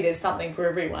guarantee there's something for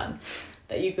everyone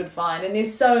that you could find, and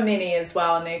there's so many as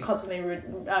well, and they're constantly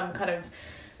kind of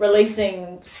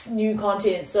releasing new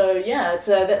content. So yeah,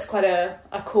 that's quite a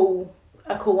cool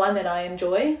one that I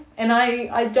enjoy, and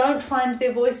I don't find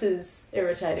their voices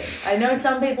irritating. I know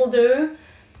some people do,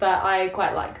 but I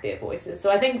quite like their voices. So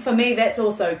I think for me that's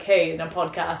also key in a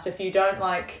podcast. If you don't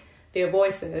like their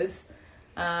voices,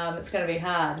 it's going to be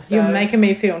hard. So, You're making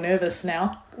me feel nervous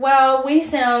now. well, we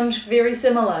sound very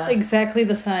similar, Exactly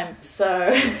the same.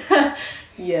 so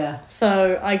yeah.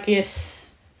 So I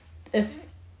guess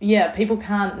people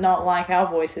can't not like our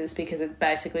voices because it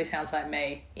basically sounds like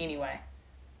me anyway.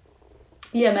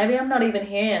 Yeah, maybe I'm not even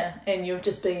here and you've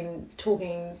just been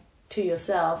talking to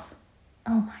yourself.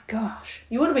 Oh my gosh.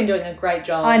 You would have been doing a great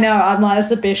job. I know, I'm like, it's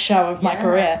the best show of my Yeah.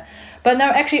 career. But no,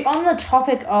 actually, on the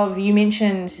topic of, you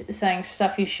mentioned saying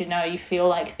stuff you should know, you feel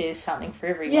like there's something for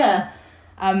everyone. Yeah,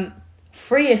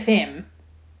 Free FM,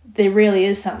 there really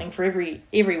is something for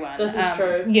everyone. This is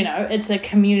true. You know, it's a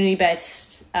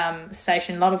community-based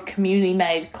station, a lot of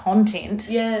community-made content.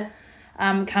 yeah.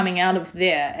 Coming out of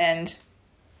there, and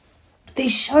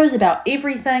these shows about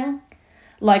everything.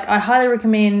 Like, I highly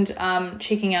recommend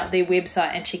checking out their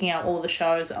website and checking out all the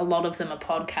shows. A lot of them are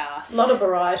podcasts. A lot of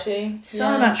variety.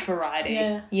 So much variety.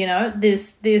 Yeah. You know,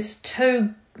 there's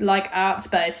 2 like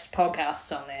arts-based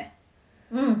podcasts on there.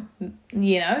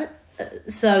 You know,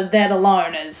 so that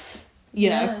alone is, you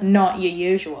know, Yeah. not your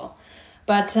usual.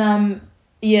 But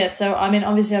yeah, so I mean,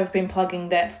 obviously I've been plugging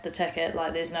That's the Ticket,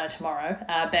 like There's No Tomorrow,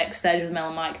 Backstage with Mel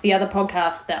and Mike. The other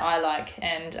podcast that I like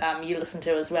and you listen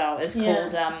to as well is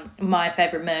called My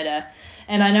Favourite Murder.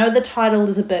 And I know the title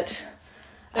is a bit...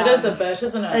 It is a bit,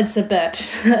 isn't it? It's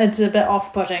a bit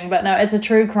off-putting, but no, it's a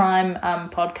true crime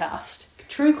podcast.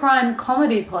 True crime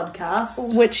comedy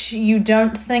podcast. Which you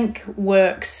don't think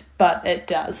works, but it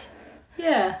does.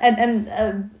 Yeah.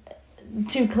 And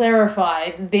to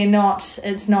clarify,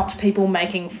 it's not people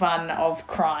making fun of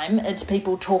crime, it's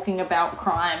people talking about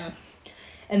crime,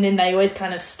 and then they always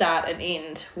kind of start and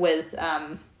end with,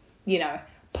 you know,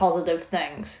 positive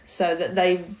things. So that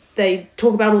they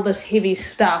talk about all this heavy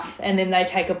stuff, and then they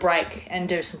take a break and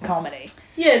do some comedy.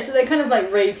 Yeah, so they kind of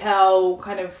like retell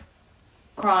kind of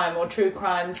crime or true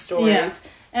crime stories. Yeah.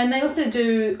 And they also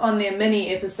do on their mini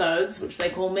episodes, which they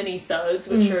call mini-sodes,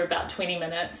 which are about 20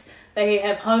 minutes. They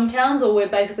have hometowns, or where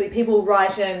basically people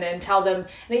write in and tell them.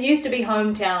 And it used to be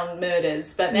hometown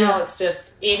murders, but now it's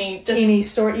just any Any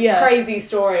story, yeah. crazy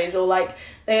stories, or like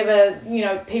they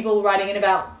have people writing in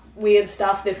about weird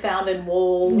stuff they've found in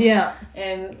walls. Yeah.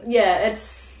 And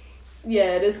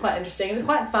it is quite interesting. It's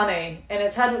quite funny, and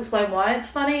it's hard to explain why it's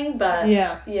funny, but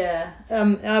yeah.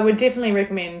 I would definitely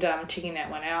recommend checking that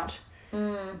one out.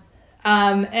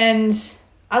 And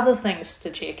other things to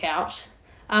check out.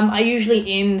 I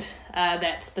usually end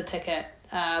That's the Ticket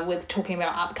with talking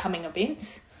about upcoming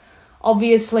events.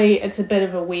 Obviously, it's a bit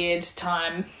of a weird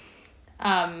time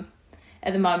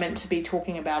at the moment to be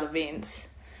talking about events,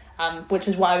 which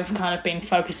is why we've kind of been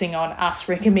focusing on us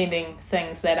recommending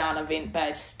things that aren't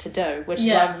event-based to do, which is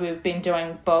why we've been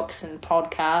doing books and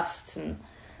podcasts and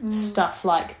stuff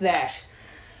like that.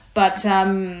 But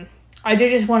I do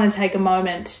just want to take a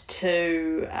moment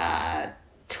to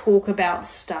talk about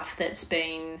stuff that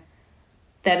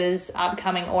is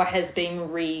upcoming or has been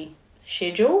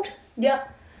rescheduled. Yeah.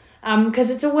 Because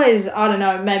it's always, I don't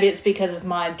know, maybe it's because of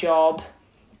my job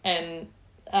and,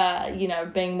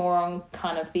 being more on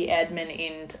kind of the admin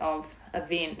end of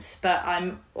events, but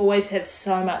I always have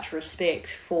so much respect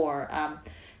for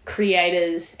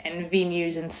creators and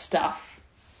venues and stuff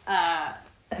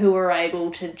who are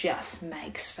able to just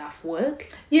make stuff work.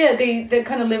 Yeah, the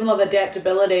kind of level of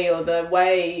adaptability, or the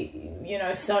way,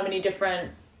 so many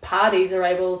different parties are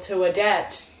able to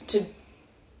adapt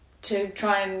to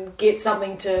try and get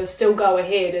something to still go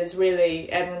ahead is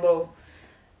really admirable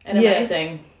and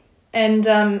amazing. And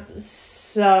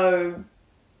so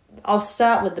I'll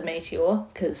start with the Meteor,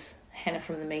 because Hannah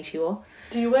from the Meteor.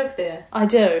 Do you work there? I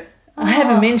do. I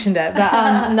haven't mentioned it,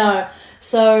 but no.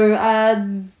 So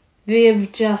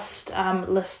they've just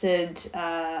listed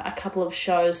a couple of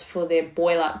shows for their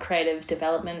Boil Up Creative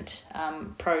Development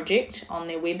project on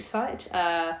their website.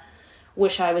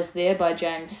 Wish I Was There by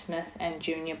James Smith and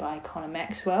Junior by Connor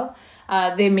Maxwell.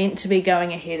 They're meant to be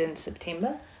going ahead in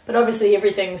September. But obviously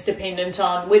everything's dependent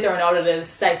on whether or not it is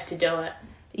safe to do it.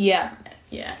 Yeah.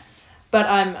 Yeah. But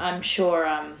I'm sure,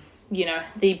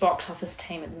 the box office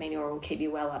team at the Meteor will keep you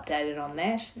well updated on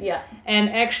that. Yeah. And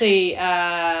actually,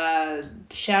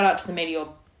 shout out to the Meteor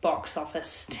box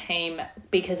office team,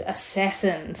 because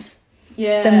Assassins,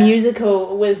 the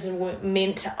musical, was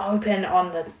meant to open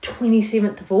on the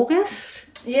 27th of August.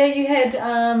 Yeah, you had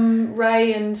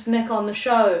Ray and Nick on the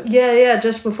show. Yeah,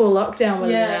 just before lockdown was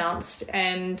announced.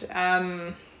 And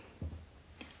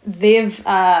they've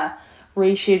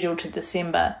rescheduled to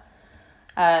December.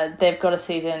 They've got a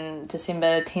season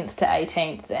December 10th to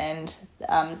 18th,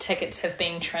 and tickets have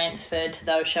been transferred to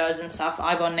those shows and stuff.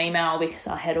 I got an email because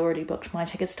I had already booked my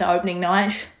tickets to opening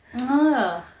night.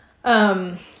 But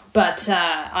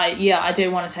I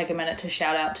do want to take a minute to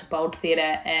shout out to Bold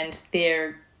Theatre and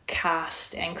their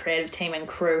cast and creative team and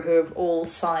crew who have all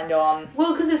signed on.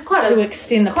 Well, because it's quite a big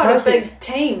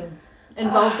team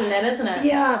involved in that, isn't it?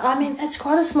 Yeah, I mean, it's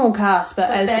quite a small cast, but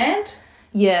as band?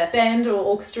 Yeah. Band or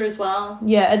orchestra as well.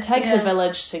 Yeah, it takes a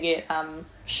village to get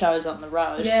shows on the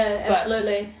road. Yeah,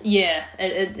 absolutely. But, yeah,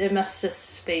 it must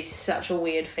just be such a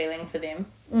weird feeling for them.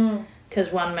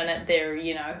 Because one minute they're,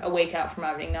 a week out from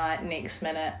opening night, next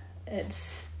minute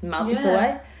it's months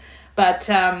away. But,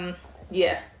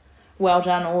 well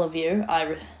done all of you.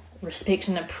 I respect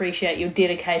and appreciate your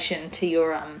dedication to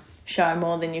your show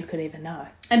more than you could ever know.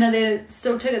 And are there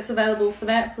still tickets available for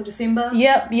that for December?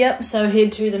 Yep. So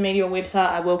head to the Meteor website.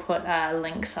 I will put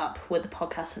links up with the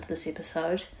podcast of this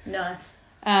episode. Nice.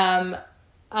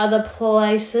 Other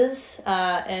places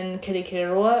in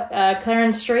Kirikiriroa,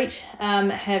 Clarence Street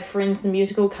have Friends the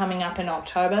Musical coming up in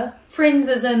October. Friends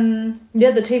as in... Yeah,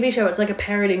 the TV show. It's like a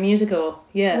parody musical.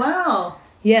 Yeah. Wow.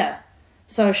 Yeah.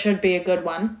 So it should be a good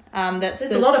one. There's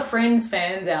a lot of Friends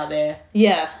fans out there.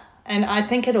 Yeah. And I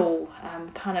think it'll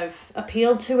kind of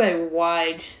appeal to a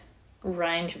wide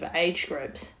range of age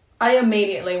groups. I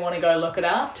immediately want to go look it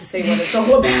up to see what it's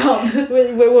all about.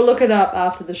 we will look it up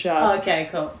after the show. Oh, okay,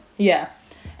 cool. Yeah.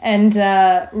 And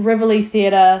Rivoli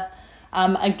Theatre,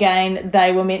 again,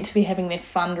 they were meant to be having their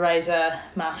fundraiser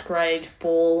masquerade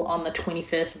ball on the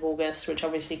 21st of August, which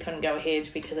obviously couldn't go ahead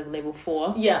because of level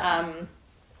 4. Yeah.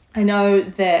 I know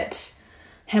that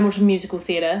Hamilton Musical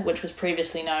Theatre, which was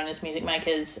previously known as Music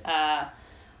Makers,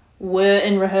 were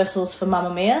in rehearsals for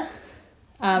Mamma Mia,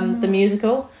 the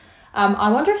musical. I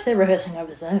wonder if they're rehearsing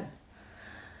over Zoom.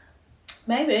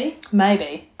 Maybe.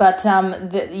 But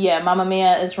Mamma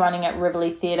Mia is running at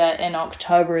Rivoli Theatre in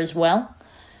October as well.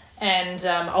 And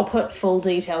I'll put full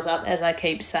details up, as I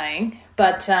keep saying.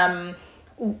 But,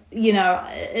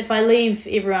 if I leave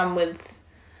everyone with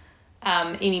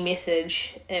any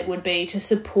message, it would be to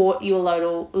support your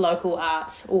local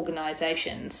arts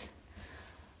organisations.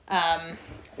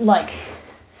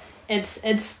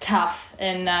 It's tough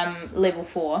in level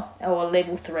 4 or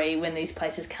level 3 when these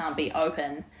places can't be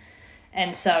open,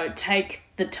 And so take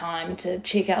the time to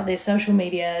check out their social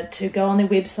media, to go on their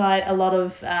website. A lot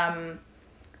of our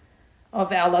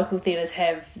local theatres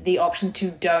have the option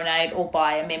to donate or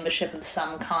buy a membership of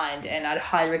some kind, and I'd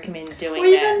highly recommend doing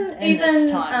that in this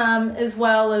time. As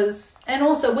well as, and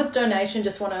also with donation,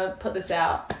 just want to put this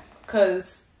out,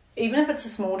 because even if it's a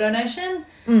small donation,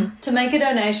 to make a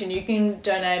donation, you can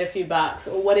donate a few bucks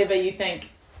or whatever you think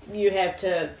you have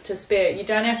to spare. You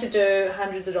don't have to do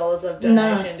hundreds of dollars of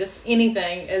donation. Just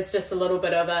anything is just a little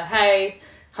bit of a, hey,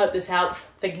 hope this helps,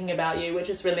 thinking about you, which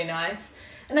is really nice.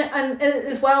 And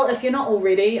as well, if you're not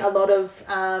already, a lot of,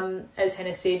 as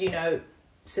Hannah said,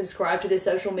 subscribe to their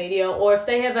social media, or if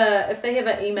they have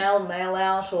an email mail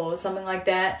out or something like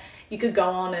that, you could go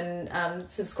on and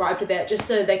subscribe to that, just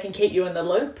so they can keep you in the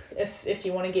loop if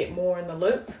you want to get more in the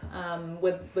loop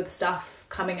with stuff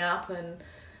coming up and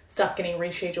stuff getting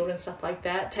rescheduled and stuff like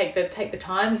that. Take the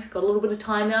time, if you've got a little bit of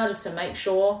time now, just to make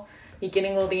sure you're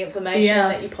getting all the information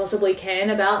that you possibly can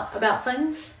about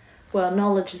things. Well,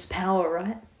 knowledge is power,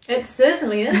 right? It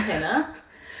certainly is, Hannah.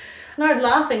 It's no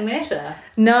laughing matter.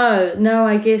 No,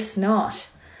 I guess not.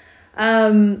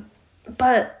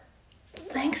 But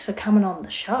thanks for coming on the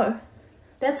show.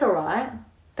 That's all right.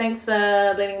 Thanks for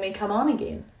letting me come on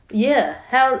again. Yeah.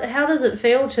 How does it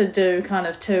feel to do kind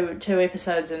of two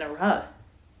episodes in a row?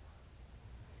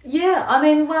 Yeah, I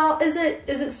mean, well, is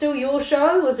it still your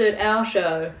show, or is it our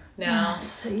show now?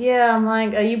 Yeah, I'm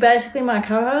like, are you basically my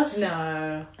co-host?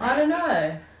 No, I don't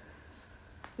know.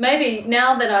 Maybe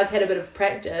now that I've had a bit of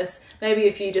practice, maybe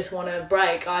if you just want a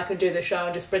break, I could do the show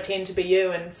and just pretend to be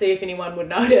you and see if anyone would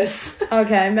notice.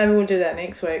 Okay, maybe we'll do that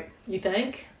next week. You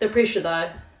think? The pressure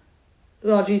though.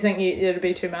 Oh, do you think it'd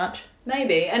be too much?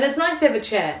 Maybe. And it's nice to have a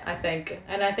chat, I think.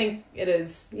 And I think it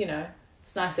is,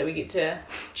 it's nice that we get to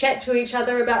chat to each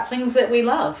other about things that we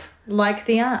love. Like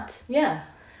the arts. Yeah.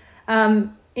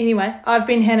 Anyway, I've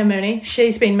been Hannah Mooney.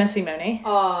 She's been Missy Mooney.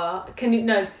 Oh,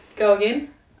 go again?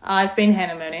 I've been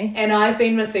Hannah Mooney. And I've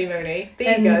been Missy Mooney.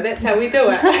 There you go. That's how we do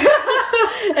it.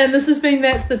 And this has been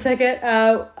That's the Ticket.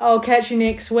 I'll catch you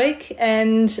next week.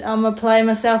 And I'm going to play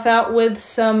myself out with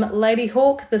some Lady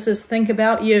Hawk. This is Think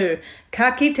About You.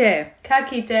 Ka kite. Ka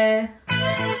kite.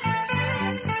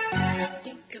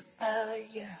 Think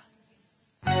about you.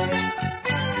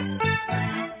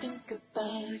 Think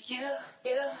about you.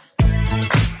 Yeah.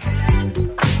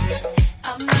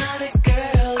 I'm not a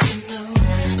girl,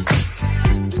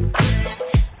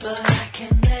 but I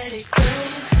can't let it go.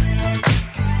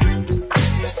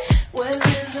 We're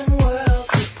living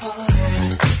worlds apart,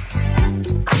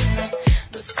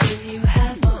 but still you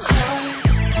have my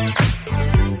heart.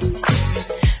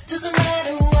 Doesn't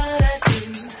matter what I do,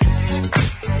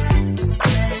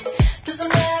 doesn't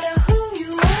matter who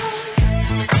you are.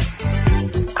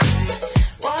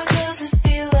 Why does it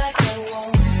feel like I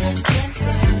won't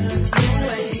answer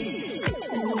away?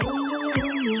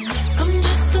 I'm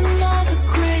just another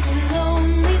crazy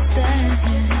lonely stand.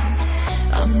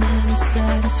 I'm never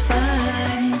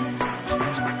satisfied.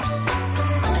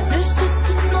 There's just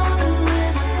another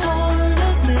little part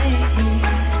of me,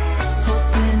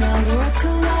 hoping our worlds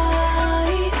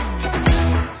collide.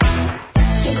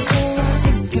 You know I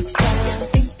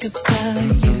think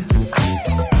about you.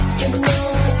 You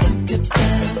know I think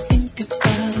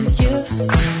about you.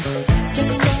 You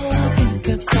know I think about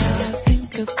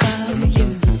you.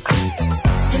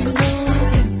 You know I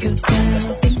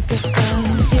think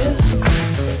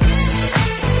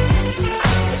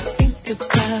about you. Think about you. Think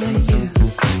about you.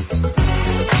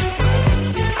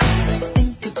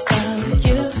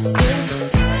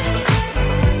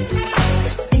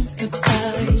 Think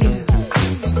about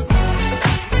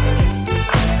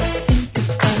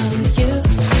you.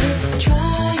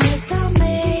 Try as I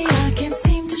may, I can't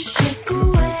seem to shake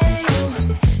away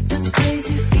this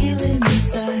crazy feeling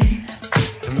inside.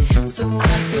 So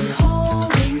I've been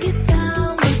holding it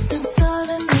down, but then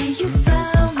suddenly you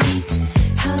found me.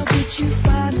 How did you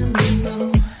finally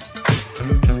know?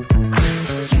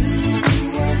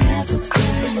 You were never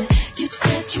blind. You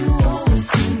said you always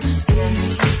knew. Baby,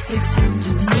 it takes one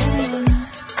to know one.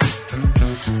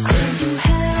 So you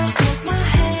held both my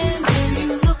hands and you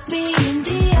looked me in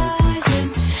the eyes and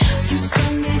you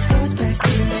sung these words back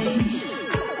to me.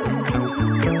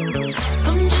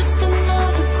 I'm just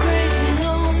another crazy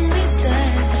lonely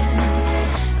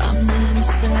stand. I'm never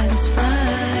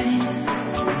satisfied.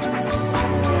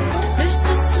 There's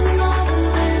just another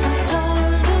little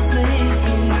part of me,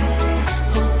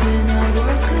 hoping our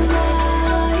worlds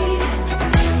collide.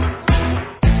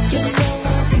 You know I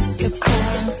think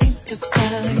about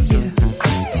you.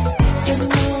 You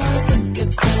know I think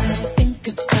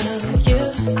about you.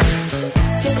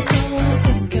 You know I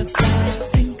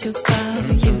think about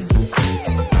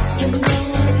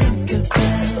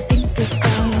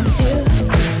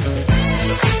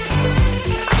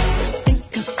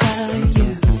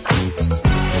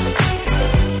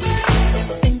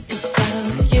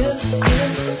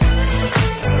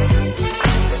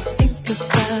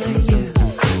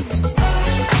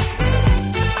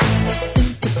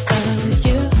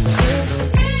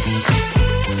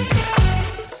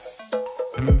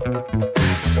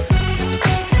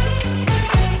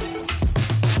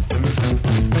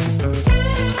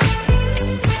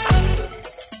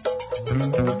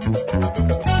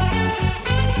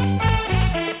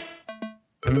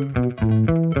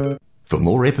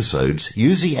more episodes,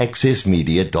 use the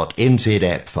accessmedia.nz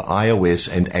app for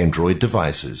iOS and Android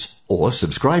devices, or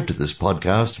subscribe to this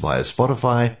podcast via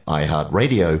Spotify,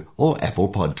 iHeartRadio, or Apple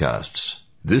Podcasts.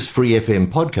 This Free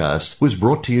FM podcast was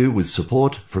brought to you with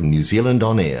support from New Zealand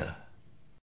On Air.